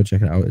music video.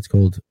 Check it out. It's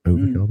called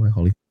Overkill by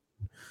Holly.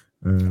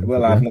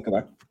 Well, I'll have a look at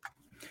that.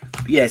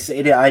 Yes,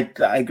 I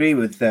agree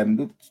with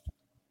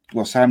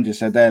what Sam just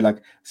said there.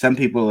 Like, some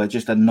people are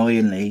just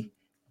annoyingly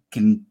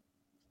can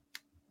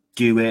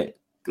do it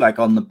like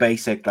on the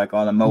basic, like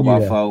on a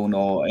mobile phone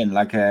or in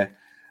like a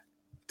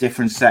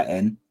different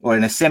setting or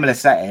in a similar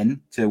setting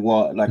to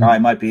what like I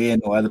might be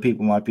in or other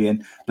people might be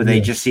in, but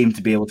they just seem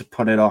to be able to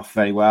put it off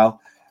very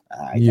well.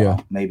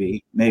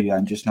 Maybe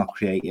I'm just not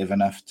creative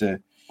enough to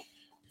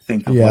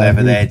think of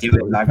whatever they're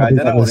doing. Like, I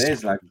don't know what it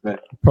is like,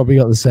 but probably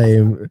got the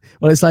same.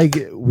 Well, it's like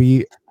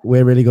we're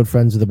really good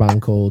friends with a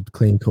band called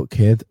Clean Cut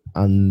Kid,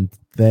 and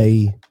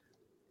they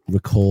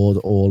record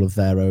all of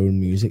their own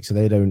music, so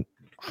they don't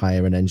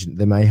hire an engineer.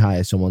 They may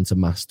hire someone to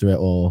master it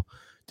or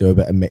do a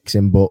bit of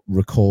mixing, but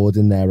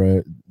recording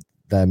their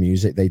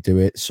music, they do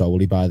it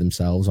solely by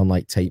themselves on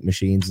like tape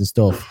machines and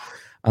stuff.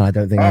 And I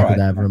don't think I could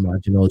ever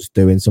imagine us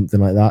doing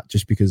something like that,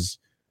 just because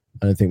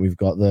I don't think we've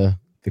got the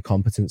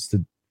competence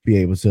to be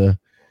able to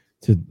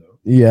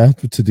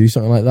do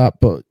something like that.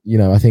 But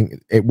I think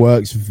it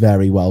works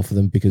very well for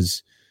them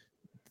because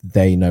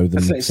they know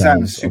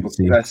themselves.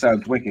 That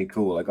sounds wicked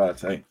cool, I gotta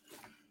say.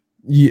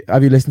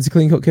 Have you listened to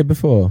Clean Cut Kid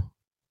before?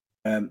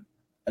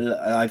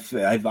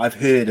 I've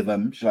heard of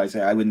them. Shall I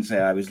say? I wouldn't say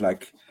I was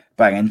like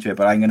bang into it,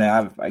 but I'm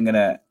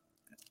gonna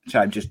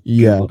try and just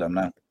Google them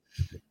now.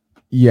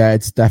 Yeah,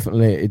 it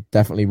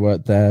definitely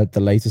worked there. The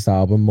latest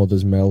album,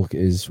 Mother's Milk,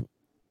 was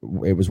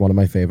one of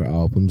my favorite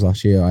albums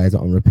last year. I had it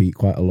on repeat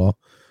quite a lot.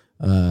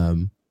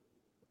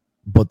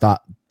 But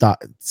that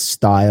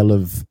style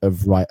of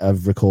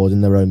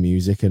recording their own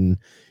music and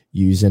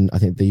using, I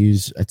think they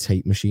use a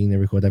tape machine. They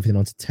record everything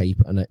onto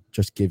tape, and it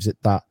just gives it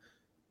that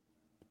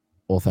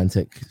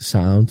authentic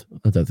sound.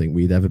 I don't think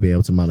we'd ever be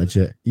able to manage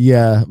it.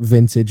 Yeah,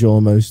 vintage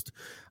almost.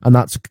 And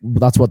that's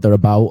what they're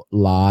about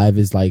live.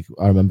 Is like,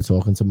 I remember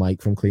talking to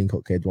Mike from Clean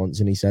Cut Kid once,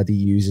 and he said he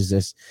uses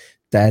this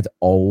dead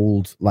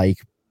old like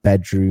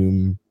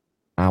bedroom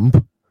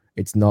amp.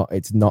 It's not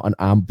an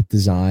amp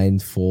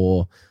designed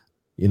for,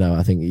 you know,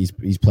 I think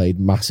he's played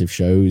massive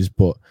shows,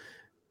 but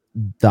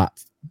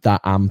that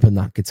amp and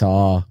that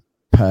guitar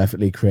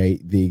perfectly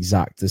create the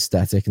exact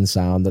aesthetic and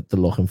sound that they're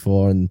looking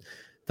for and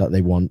that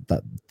they want,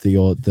 that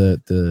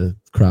the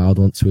crowd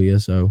wants to hear.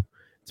 So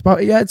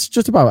it's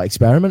just about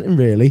experimenting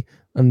really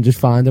and just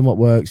finding what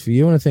works for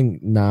you. And I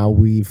think now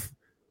we've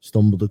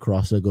stumbled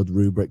across a good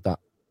rubric that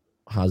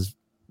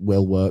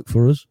will work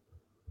for us.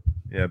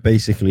 Yeah,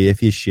 basically,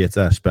 if you're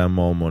shitter, spend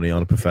more money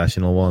on a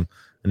professional one,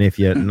 and if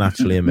you're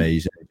naturally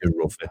amazing, just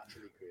rough it.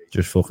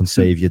 Just fucking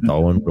save your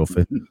dough and rough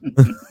it.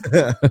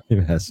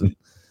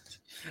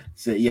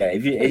 So yeah,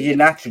 if you're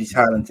naturally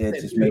talented,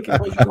 just make it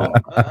what you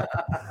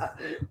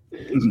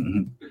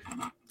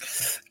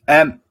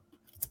want.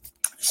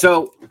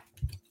 So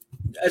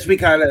as we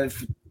kind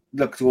of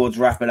look towards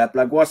wrapping up,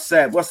 like what's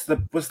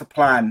the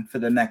plan for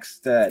the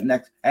next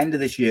end of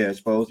this year? I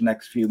suppose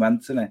next few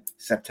months, isn't it?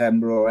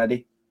 September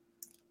already.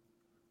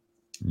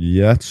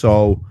 Yeah.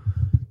 So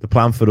the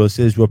plan for us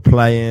is we're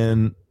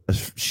playing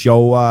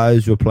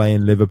show-wise. We're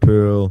playing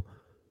Liverpool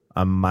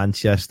and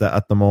Manchester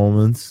at the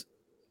moment,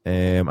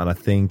 and I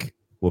think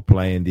we're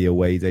playing the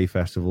Away Day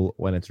Festival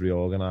when it's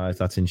reorganised.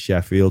 That's in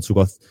Sheffield. So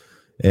we've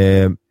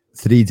got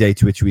 3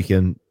 dates which we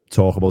can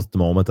talk about at the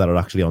moment that are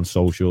actually on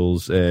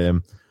socials.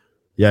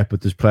 Yeah,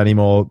 but there's plenty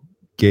more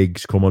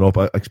gigs coming up,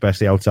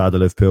 especially outside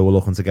of Liverpool. We're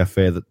looking to get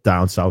further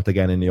down south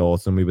again in the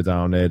autumn. We were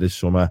down there this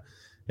summer,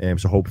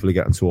 so hopefully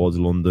getting towards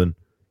London.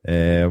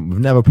 We've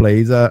never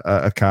played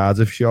a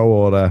Cardiff show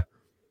or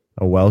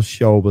a Welsh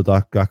show, but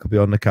that could be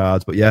on the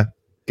cards. But yeah,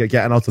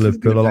 getting out to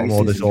Liverpool a lot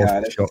more this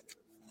autumn.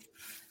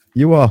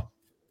 You are?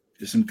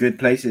 There's some good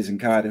places in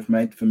Cardiff,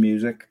 mate, for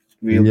music.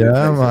 Real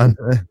yeah, man.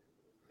 I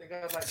think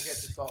I'd like to get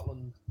to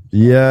Scotland.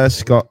 Yeah,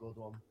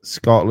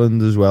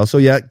 Scotland as well. So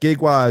yeah,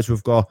 gig-wise,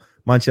 we've got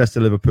Manchester,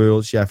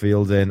 Liverpool,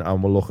 Sheffield in,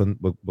 and we're looking.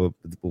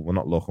 We're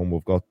not looking.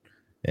 We've got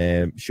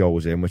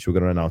shows in which we're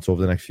going to announce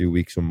over the next few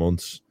weeks and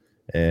months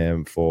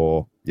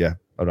for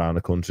around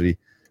the country.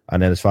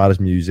 And then as far as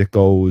music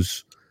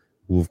goes,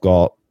 we've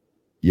got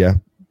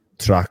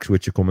tracks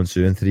which are coming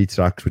soon. 3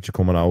 tracks which are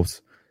coming out,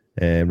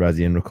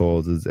 ready and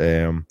recorded.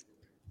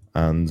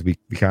 And we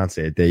can't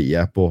say a date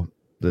yet, but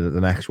the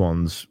next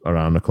one's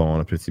around the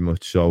corner pretty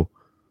much. So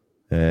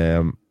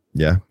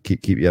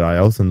keep your eye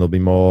out, and there'll be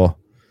more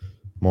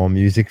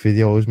music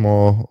videos,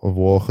 more of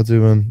Walker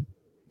doing,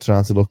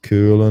 trying to look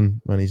cool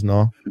and when he's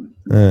not.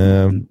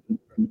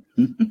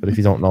 But if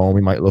you don't know him,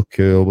 he might look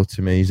cool, but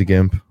to me he's a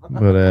gimp.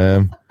 But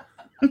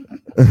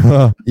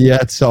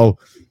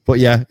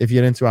if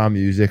you're into our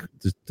music,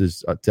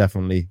 there's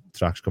definitely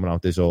tracks coming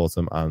out this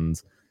autumn.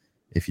 And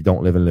if you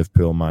don't live in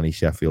Liverpool, Manny,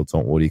 Sheffield,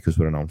 don't worry, because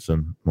we're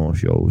announcing more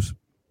shows.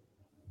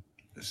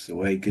 That's the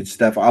way. Good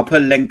stuff. I'll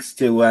put links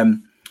to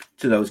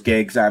those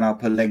gigs, and I'll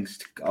put links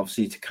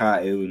obviously to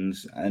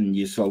cartoons and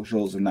your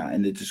socials and that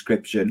in the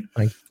description.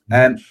 A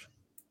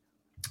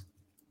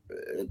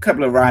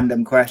couple of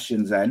random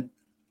questions then.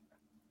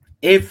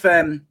 If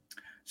so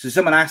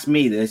someone asked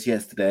me this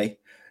yesterday,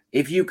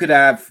 if you could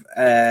have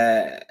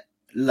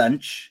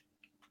lunch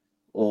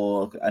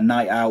or a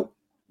night out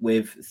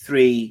with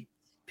 3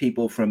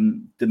 people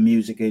from the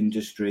music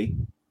industry,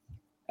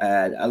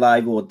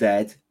 alive or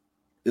dead,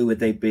 who would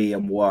they be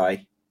and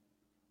why?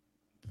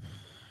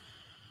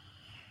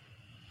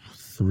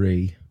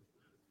 3.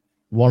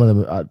 One of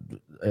them,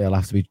 it'll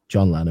have to be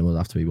John Lennon. Will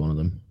have to be one of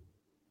them.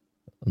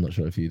 I'm not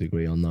sure if you'd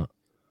agree on that.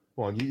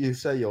 Well, you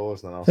say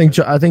yours then. I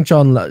think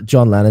John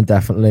Lennon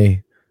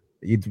definitely.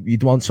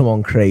 You'd want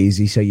someone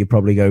crazy, so you'd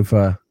probably go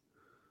for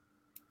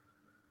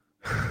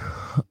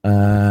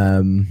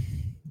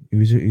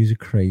who's a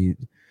crazy,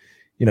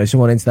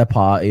 someone into their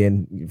party,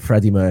 and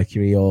Freddie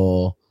Mercury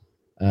or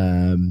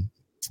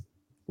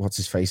what's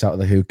his face out of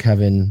the Who,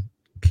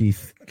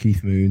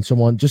 Keith Moon,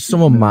 someone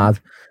mad.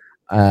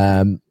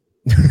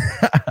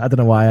 I don't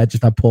know why I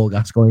just had Paul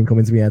Gascoigne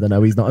coming to me. I don't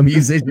know, he's not a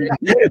musician,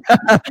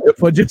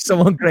 but just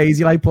someone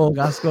crazy like Paul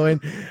Gascoigne.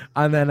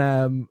 And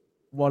then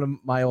one of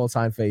my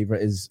all-time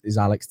favorite is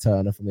Alex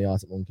Turner from the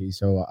Arctic Monkeys,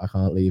 so I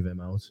can't leave him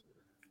out.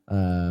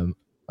 And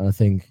I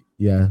think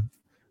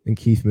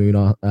Keith Moon,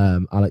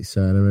 Alex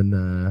Turner,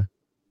 and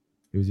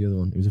who was the other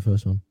one? Who was the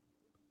first one?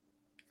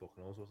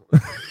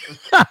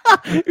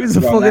 Who was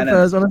the fucking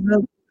first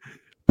one?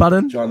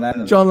 Pardon? John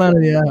Lennon. John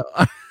Lennon, yeah.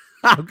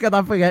 How could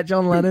I forget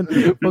John Lennon?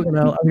 Fucking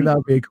hell, I think that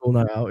would be a cool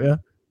night out, yeah?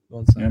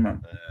 Yeah,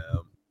 man.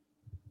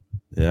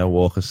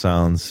 Walker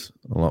sounds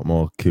a lot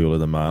more cooler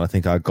than mine. I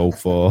think I'd go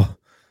for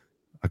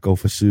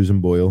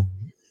Susan Boyle.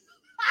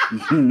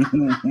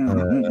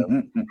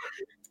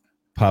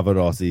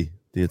 Pavarotti,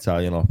 the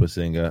Italian opera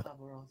singer.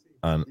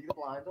 And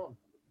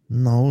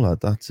no, lad,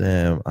 that's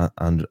Andrea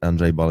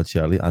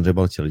Bocelli. Andrea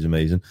Bocelli's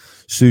amazing.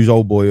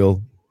 Susan Boyle,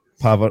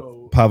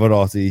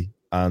 Pavarotti,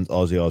 and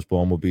Ozzy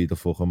Osbourne would be the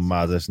fucking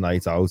maddest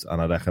night out,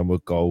 and I reckon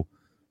we'd go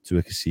to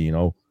a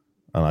casino,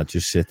 and I'd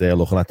just sit there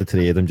looking at the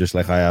 3 of them, just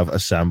like I have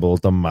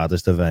assembled the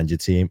maddest Avenger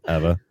team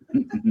ever.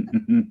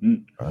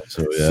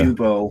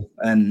 Subo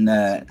and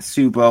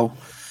Subo.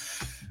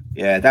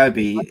 Yeah, that would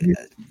be.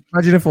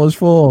 Imagine if us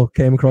four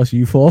came across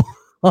you four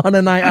on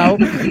a night out.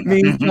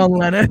 Me, John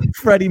Lennon,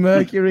 Freddie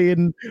Mercury,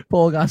 and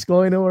Paul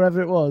Gascoigne, or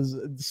whatever it was.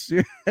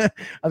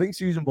 I think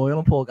Susan Boyle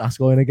and Paul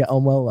Gascoigne would get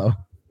on well,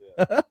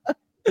 though.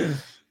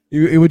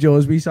 Who would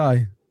yours be,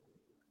 Si?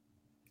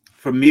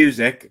 For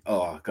music,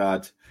 oh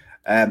God.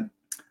 That's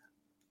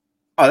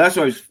what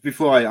I was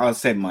before I'll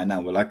say mine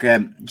now. But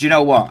do you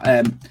know what?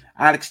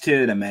 Alex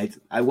Turner, mate.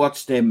 I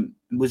watched him.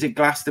 Was it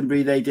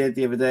Glastonbury they did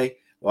the other day?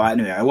 Well,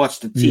 anyway, I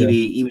watched the TV. Yeah.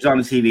 He was on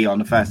the TV on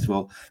the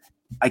festival.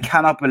 I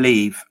cannot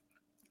believe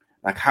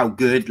how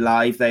good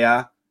live they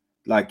are.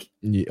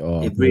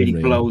 It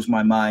really blows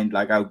my mind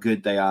how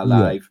good they are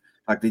live.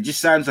 Yeah. It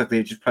just sounds like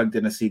they've just plugged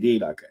in a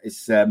CD.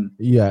 It's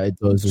it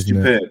does.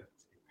 Superb.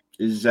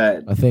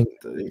 I think.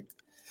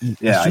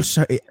 Yeah.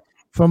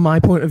 From my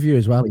point of view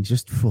as well, he's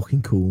just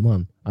fucking cool,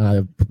 man.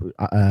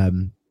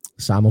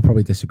 Sam will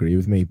probably disagree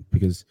with me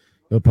because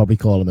he'll probably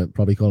call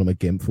him a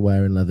gimp for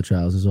wearing leather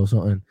trousers or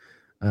something.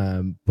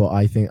 But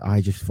I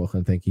just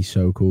fucking think he's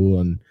so cool,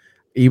 and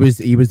he was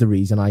the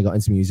reason I got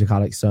into music.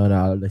 Alex Turner,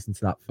 I listened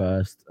to that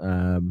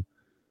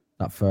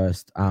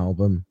first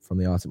album from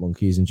the Arctic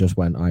Monkeys and just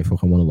went, I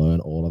fucking want to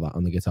learn all of that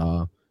on the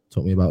guitar. It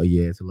took me about a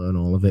year to learn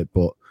all of it,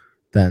 but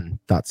then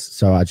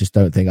I just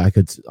don't think I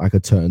could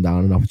turn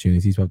down an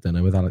opportunity to have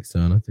dinner with Alex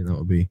Turner. I think that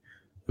would be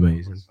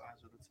amazing.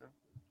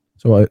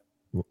 So all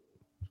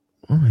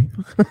right.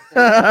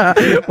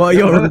 What are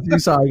your other two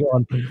sides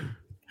on?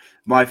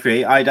 My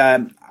three,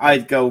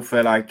 I'd go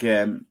for I'd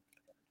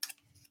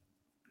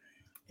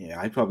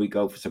probably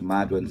go for some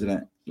mad ones, isn't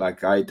it?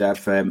 I'd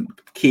have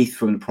Keith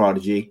from The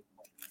Prodigy.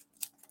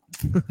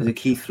 Is it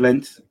Keith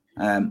Flint?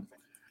 And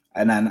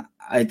then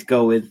I'd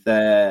go with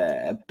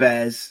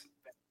Bez.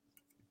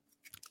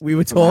 We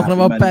were talking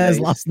about Bez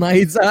last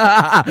night.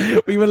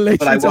 We were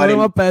literally talking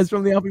about Bez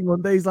from the Happy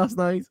Mondays last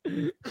night.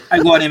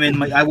 I want him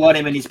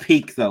in his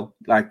peak though,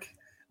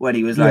 when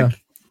he was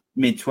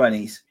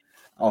mid-20s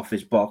off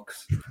his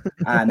box.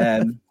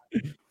 And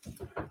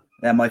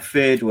then my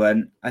third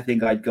one, I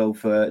think I'd go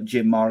for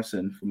Jim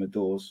Morrison from The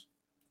Doors.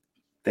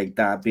 I think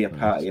that'd be a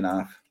party and a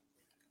half.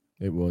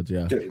 It would,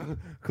 yeah.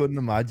 Couldn't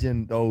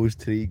imagine those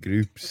three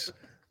groups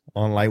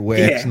on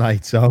work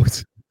nights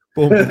out.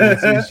 Bumping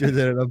into each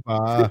other at a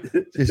bar,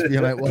 just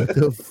being like, what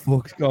the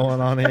fuck's going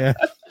on here?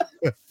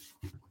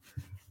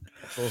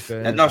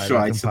 And that's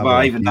right,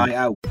 survive a night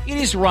out. It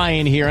is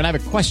Ryan here, and I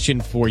have a question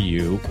for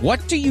you.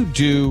 What do you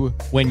do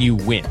when you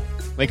win?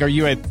 Are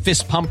you a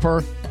fist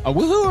pumper, a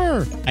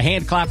woohooer, a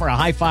hand clapper, a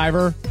high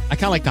fiver? I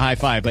kind of like the high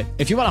five, but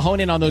if you want to hone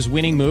in on those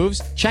winning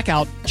moves, check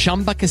out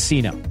Chumba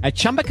Casino. At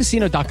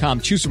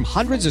ChumbaCasino.com, choose from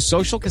hundreds of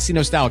social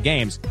casino-style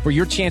games for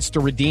your chance to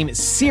redeem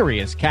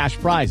serious cash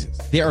prizes.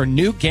 There are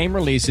new game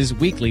releases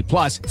weekly,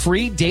 plus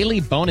free daily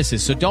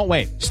bonuses, so don't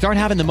wait. Start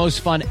having the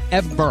most fun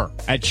ever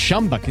at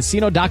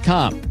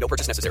ChumbaCasino.com. No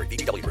purchase necessary.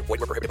 VGW. Void where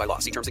prohibited by law.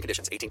 See terms and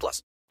conditions.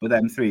 18+. With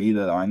them three,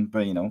 either line,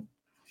 but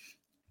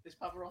Is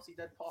Pavarotti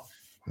dead, Posh?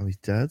 Oh, he's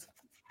dead?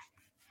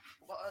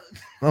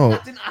 Oh, I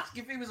didn't ask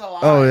if he was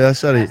alive. Oh yeah,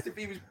 sorry. If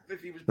he was...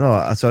 No,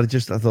 I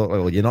thought,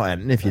 well, you're not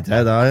ending if you're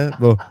dead, are you?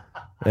 But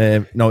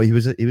no, he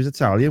was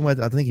Italian.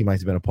 I think he might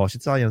have been a posh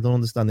Italian. I don't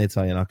understand the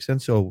Italian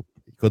accent, so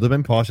he could have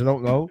been posh. I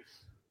don't know.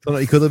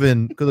 He could have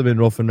been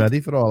rough and ready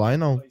for all I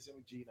know.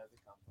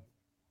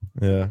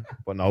 Yeah,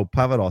 but no,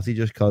 Pavarotti,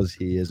 just because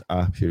he is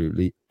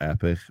absolutely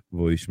epic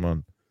voice,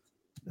 man.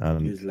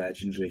 And he's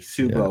legendary.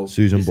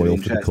 Susan Boyle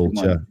for the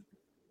culture.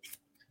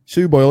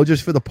 Sue Boyle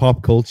just for the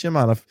pop culture,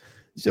 man.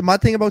 The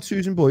mad thing about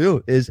Susan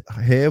Boyle is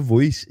her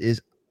voice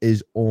is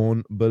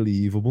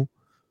unbelievable,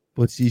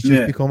 but she's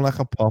just become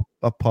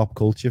a pop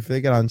culture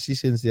figure, and she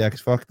since the X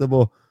Factor.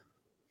 But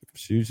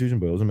Susan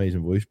Boyle's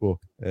amazing voice, but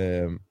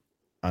and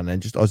then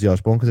just Ozzy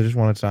Osbourne, because I just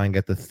want to try and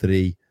get the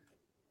three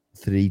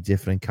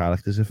different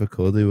characters if I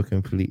could, who were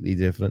completely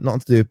different.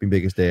 Nothing to do with being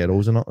biggest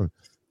heroes or nothing,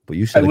 but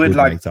you said a good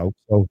night out,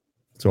 so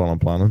that's all I'm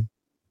planning.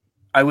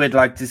 I would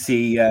like to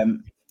see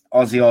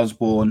Ozzy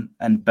Osbourne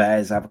and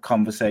Bez have a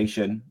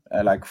conversation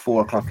at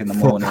 4:00 in the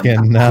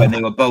morning when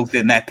they were both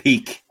in their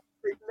peak,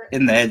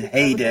 in their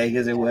heyday,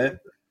 as it were.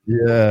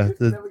 Yeah.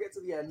 Never get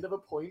to the end of a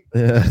point.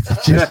 Yeah,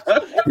 just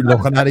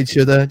looking at each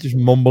other, just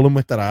mumbling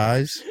with their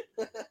eyes.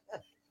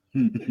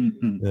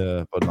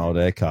 Yeah, but no,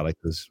 their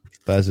characters.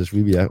 Bez is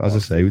really, as I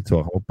say, we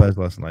talked about Bez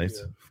last night.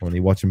 Funny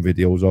watching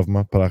videos of him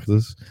at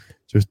practice,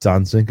 just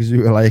dancing, because we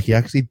were he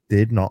actually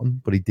did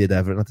nothing, but he did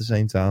everything at the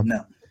same time.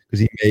 No. Because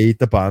he made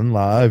the band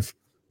live.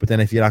 But then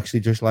if you're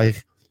actually just he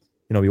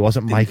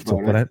wasn't mic'd up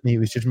or anything, he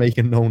was just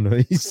making no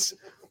noise.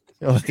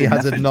 He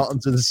added nothing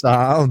to the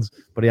sound,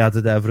 but he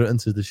added everything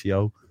to the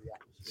show.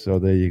 So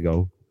there you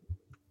go.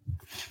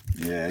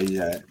 Yeah.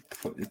 Do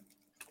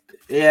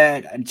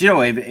you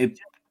know,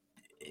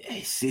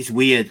 it's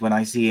weird when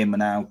I see him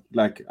now.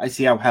 I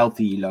see how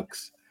healthy he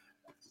looks,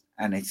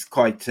 and it's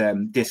quite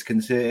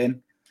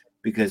disconcerting,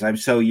 because I'm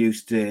so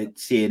used to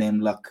seeing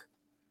him look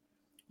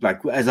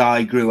as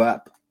I grew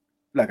up.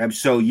 I'm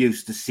so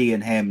used to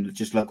seeing him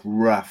just look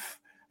rough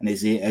and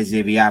as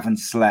if he haven't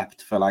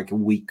slept for a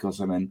week or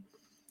something.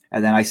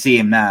 And then I see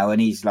him now,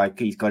 and he's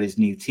got his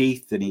new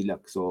teeth, and he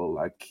looks all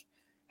like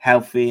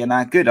healthy and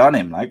that. Good on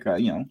him, like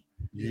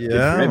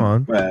Yeah,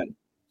 man. But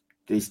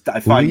I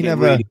find it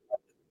really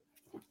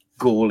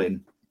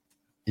galling.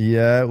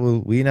 Yeah,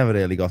 well, we never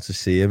really got to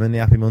see him in the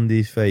Happy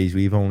Mondays phase.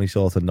 We've only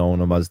sort of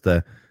known him as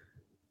the,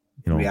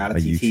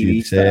 reality a YouTube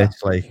TV search.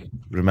 star. Like,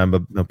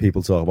 remember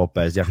people talk about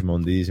Bez Happy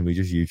Mondays, and we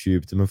just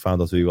YouTubed him and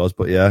found out who he was.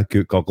 But yeah,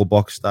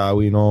 Gogglebox star,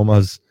 we know him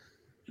as.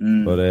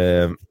 But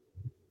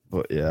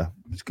yeah,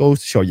 it goes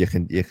to show you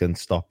can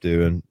stop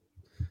doing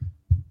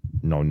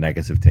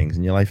negative things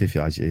in your life if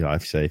you're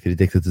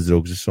addicted to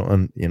drugs or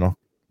something.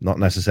 Not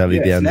necessarily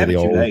the end of the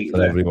world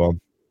for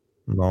everyone.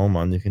 No,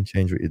 man, you can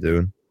change what you're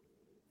doing.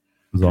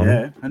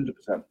 Yeah,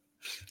 100%.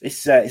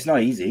 It's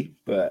not easy,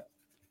 but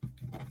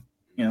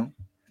can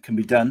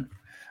be done.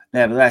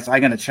 Nevertheless, I'm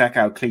going to check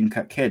out Clean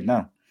Cut Kid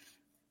now.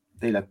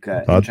 They look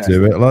I'd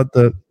do it, lad.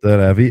 They're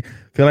heavy. I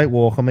feel like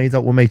Walker made that.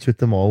 We're mates with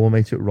them all. We're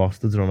mates with Ross,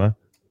 the drummer.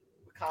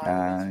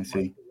 I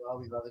see.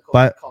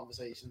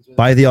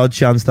 By the odd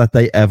chance that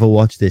they ever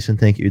watch this and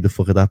think, who the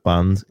fuck are that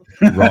band?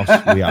 Ross,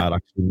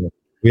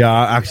 we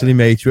are actually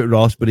mates with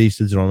Ross, but he's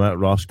the drummer.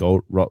 Ross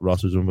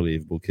is an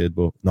unbelievable kid,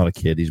 but not a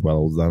kid. He's well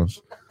older than us.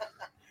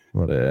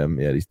 But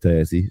yeah, he's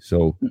 30.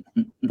 So,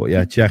 but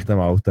yeah, check them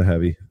out. They're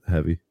heavy.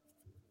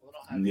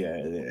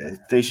 Yeah,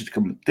 they should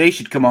come. They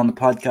should come on the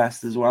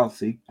podcast as well.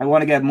 See, I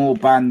want to get more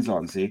bands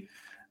on. See,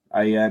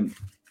 but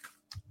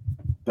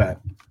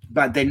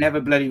they never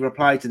bloody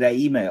reply to their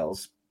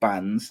emails.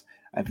 Bands,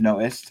 I've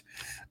noticed.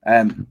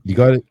 You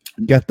got to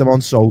get them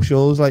on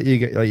socials, like you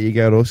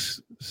get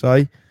us.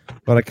 Say,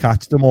 got to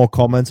catch them or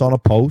comment on a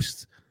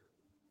post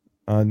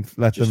and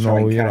let them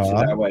know you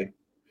are. That way.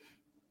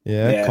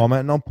 Yeah,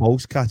 commenting on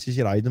posts catches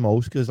your eye the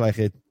most because like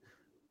it,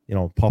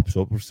 pops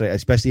up,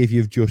 especially if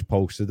you've just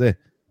posted it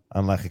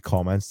and like a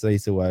comment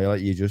straight away,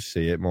 like you just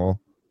see it more.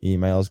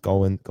 Emails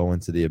going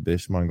to the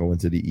abyss, man, going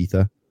to the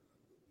ether.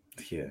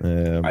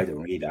 Yeah, I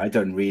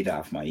don't read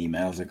half my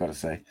emails, I gotta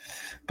say,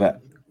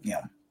 but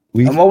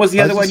and what was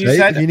the other one you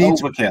said?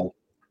 Overkill.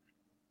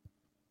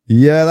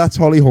 Yeah, that's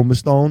Holly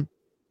Humberstone.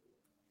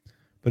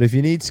 But if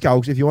you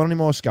want any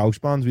more Scouse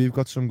bands, we've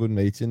got some good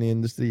mates in the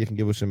industry. You can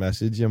give us a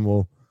message, and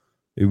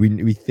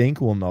we think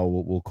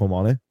we'll come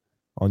on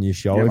your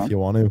show if you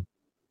want to.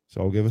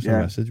 So give us a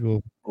message.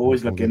 We'll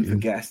always looking for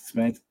guests,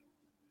 mate.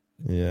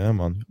 Yeah,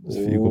 man.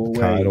 There's a few good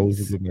Kairos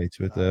are good mates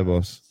with there,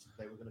 boss.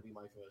 They were gonna be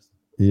my first.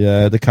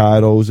 Yeah, the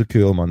Kairos are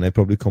cool, man. They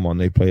probably come on.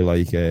 They play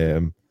like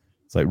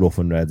it's like Rough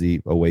and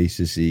Ready,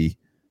 Oasis-y,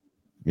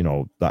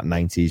 that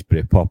 90s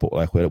Britpop, but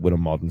like with a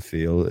modern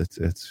feel.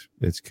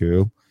 It's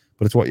cool.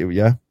 But it's what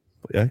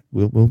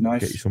we'll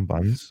nice. Get you some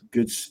bands.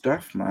 Good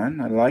stuff,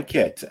 man. I like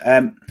it.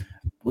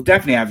 We'll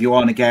definitely have you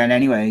on again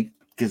anyway,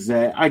 because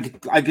I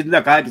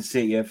could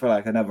sit here for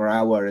like another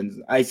hour,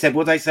 and I said,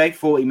 what did I say?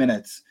 40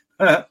 minutes.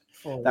 That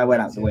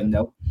went out the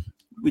window.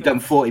 We've done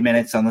 40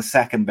 minutes on the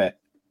second bit.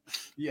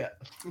 Yeah.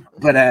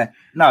 But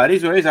no, it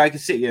is what it is. I could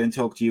sit here and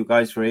talk to you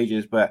guys for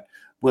ages, but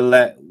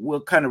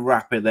we'll kind of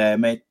wrap it there,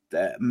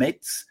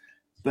 mates.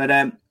 But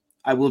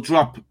I will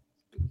drop,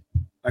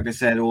 like I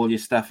said, all your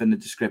stuff in the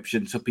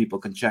description so people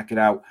can check it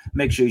out.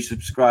 Make sure you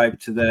subscribe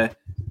to the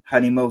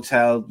Honey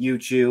Motel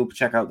YouTube.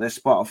 Check out their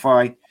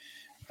Spotify.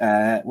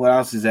 What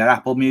else is there?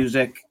 Apple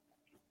Music.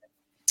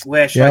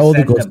 Where should I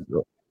send them?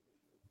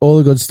 All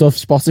the good stuff.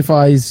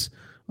 Spotify's,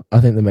 I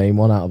think, the main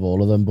one out of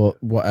all of them,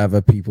 but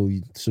whatever people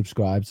you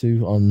subscribe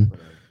to on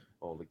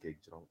all the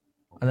gigs are on.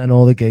 And then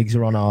all the gigs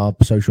are on our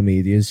social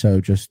media, so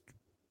just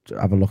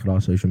have a look at our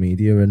social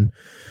media and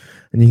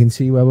you can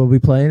see where we'll be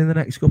playing in the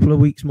next couple of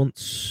weeks,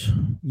 months,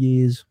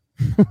 years.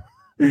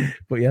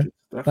 But yeah,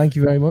 thank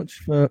you very much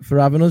for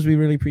having us. We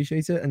really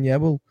appreciate it. And yeah,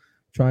 we'll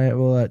try it.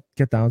 We'll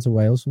get down to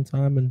Wales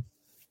sometime and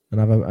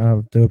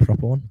do a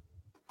proper one.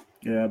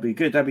 Yeah, that'd be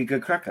good. That'd be a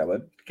good crack. I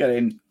would get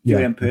in, do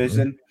it in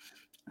person,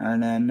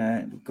 and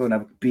then go and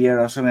have a beer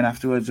or something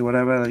afterwards or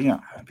whatever.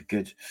 That'd be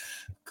good.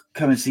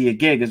 Come and see a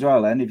gig as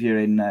well. Then if you're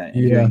in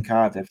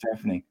Cardiff,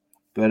 definitely.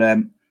 But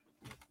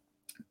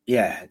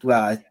yeah,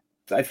 well,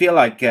 I feel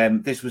like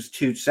this was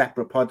two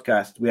separate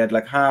podcasts. We had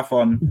like half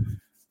on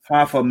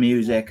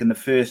music, and the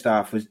first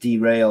half was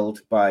derailed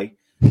by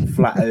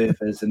flat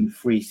earthers and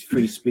free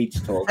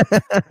speech talk.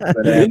 But,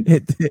 I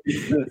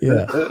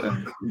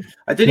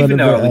didn't even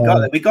know we got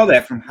there. We got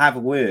there from Have a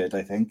Word,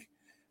 I think.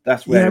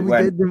 That's where it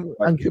went.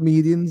 And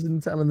comedians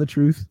and telling the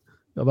truth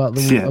about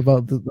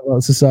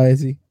about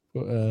society.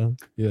 But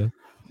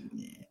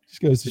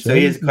just goes to show. So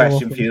here's a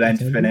question for you then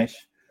to finish.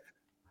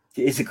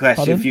 Here's a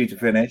question for you to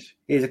finish.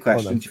 Here's a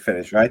question to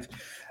finish, right?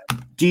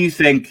 Do you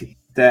think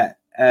that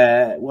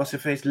what's her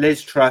face,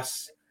 Liz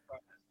Truss,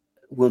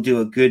 will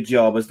do a good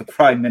job as the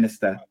Prime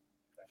Minister?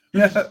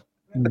 No,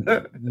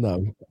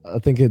 I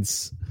think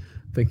it's.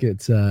 I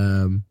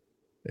don't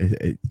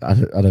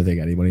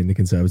think anybody in the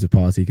Conservative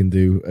Party can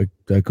do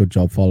a good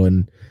job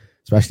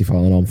especially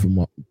following on from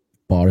what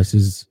Boris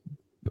has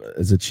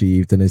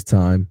achieved in his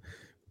time,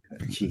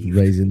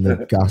 raising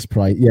the gas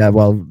price. Yeah,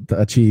 well,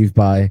 achieved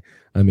by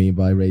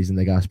raising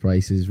the gas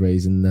prices,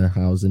 raising the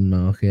housing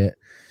market.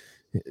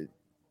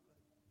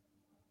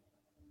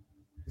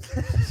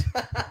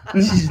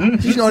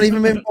 she's not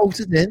even been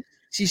voted in.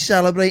 She's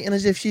celebrating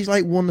as if she's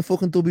like won the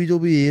fucking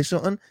WWE or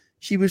something.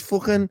 She was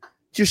fucking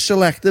just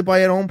selected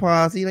by her own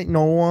party. Like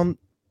no one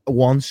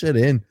wants her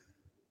in.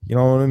 You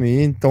know what I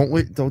mean? Don't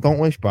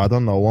wish bad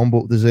on no one.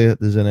 But there's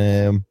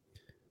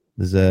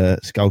a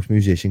Scouse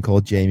musician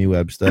called Jamie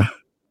Webster.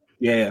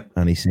 Yeah.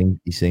 And he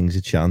sings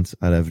a chant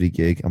at every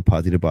gig, and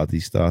Paddy the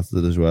Baddy started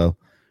it as well.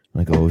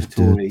 And it goes, fuck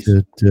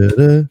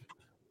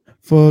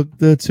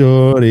the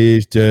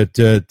Tories,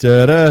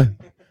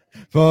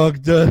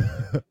 fuck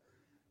the.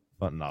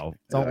 But no,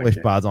 don't wish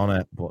bad on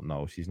it. But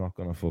no, she's not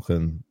gonna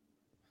fucking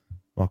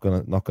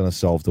not gonna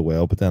solve the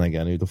world. But then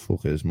again, who the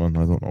fuck is, man?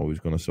 I don't know who's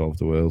gonna solve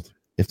the world.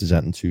 If there's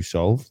anything to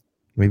solve,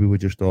 maybe we're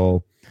just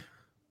all,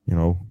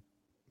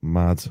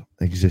 mad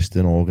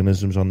existing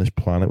organisms on this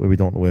planet where we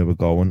don't know where we're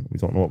going. We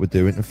don't know what we're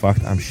doing. In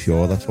fact, I'm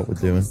sure that's what we're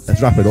doing. Let's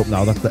wrap it up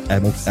now. That's the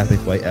most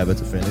epic way ever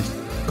to finish.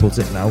 Cut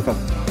it now.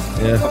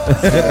 Yeah.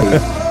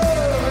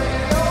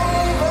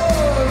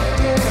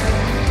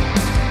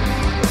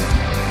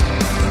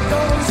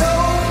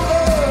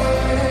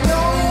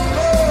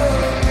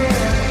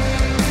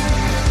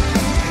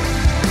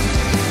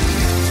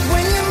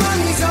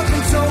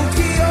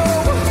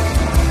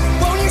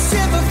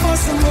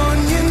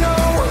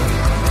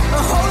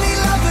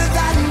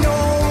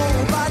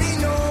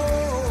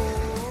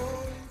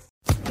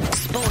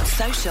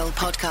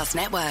 Podcast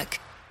Network.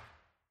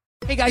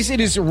 Hey guys, it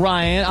is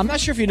Ryan. I'm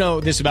not sure if you know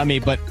this about me,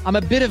 but I'm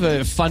a bit of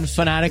a fun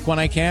fanatic when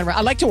I can.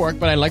 I like to work,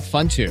 but I like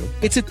fun too.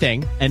 It's a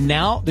thing. And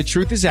now the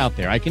truth is out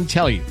there. I can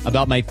tell you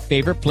about my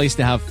favorite place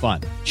to have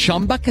fun.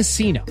 Chumba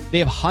Casino. They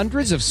have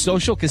hundreds of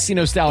social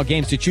casino style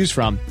games to choose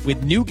from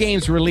with new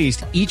games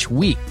released each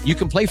week. You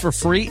can play for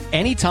free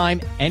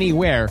anytime,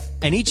 anywhere.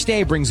 And each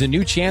day brings a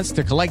new chance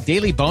to collect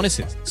daily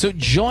bonuses. So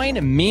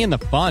join me in the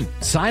fun.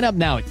 Sign up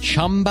now at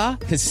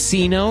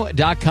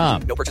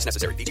ChumbaCasino.com. No purchase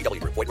necessary. VGW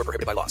Group. Void where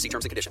prohibited by law. See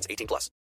terms and conditions. 18+.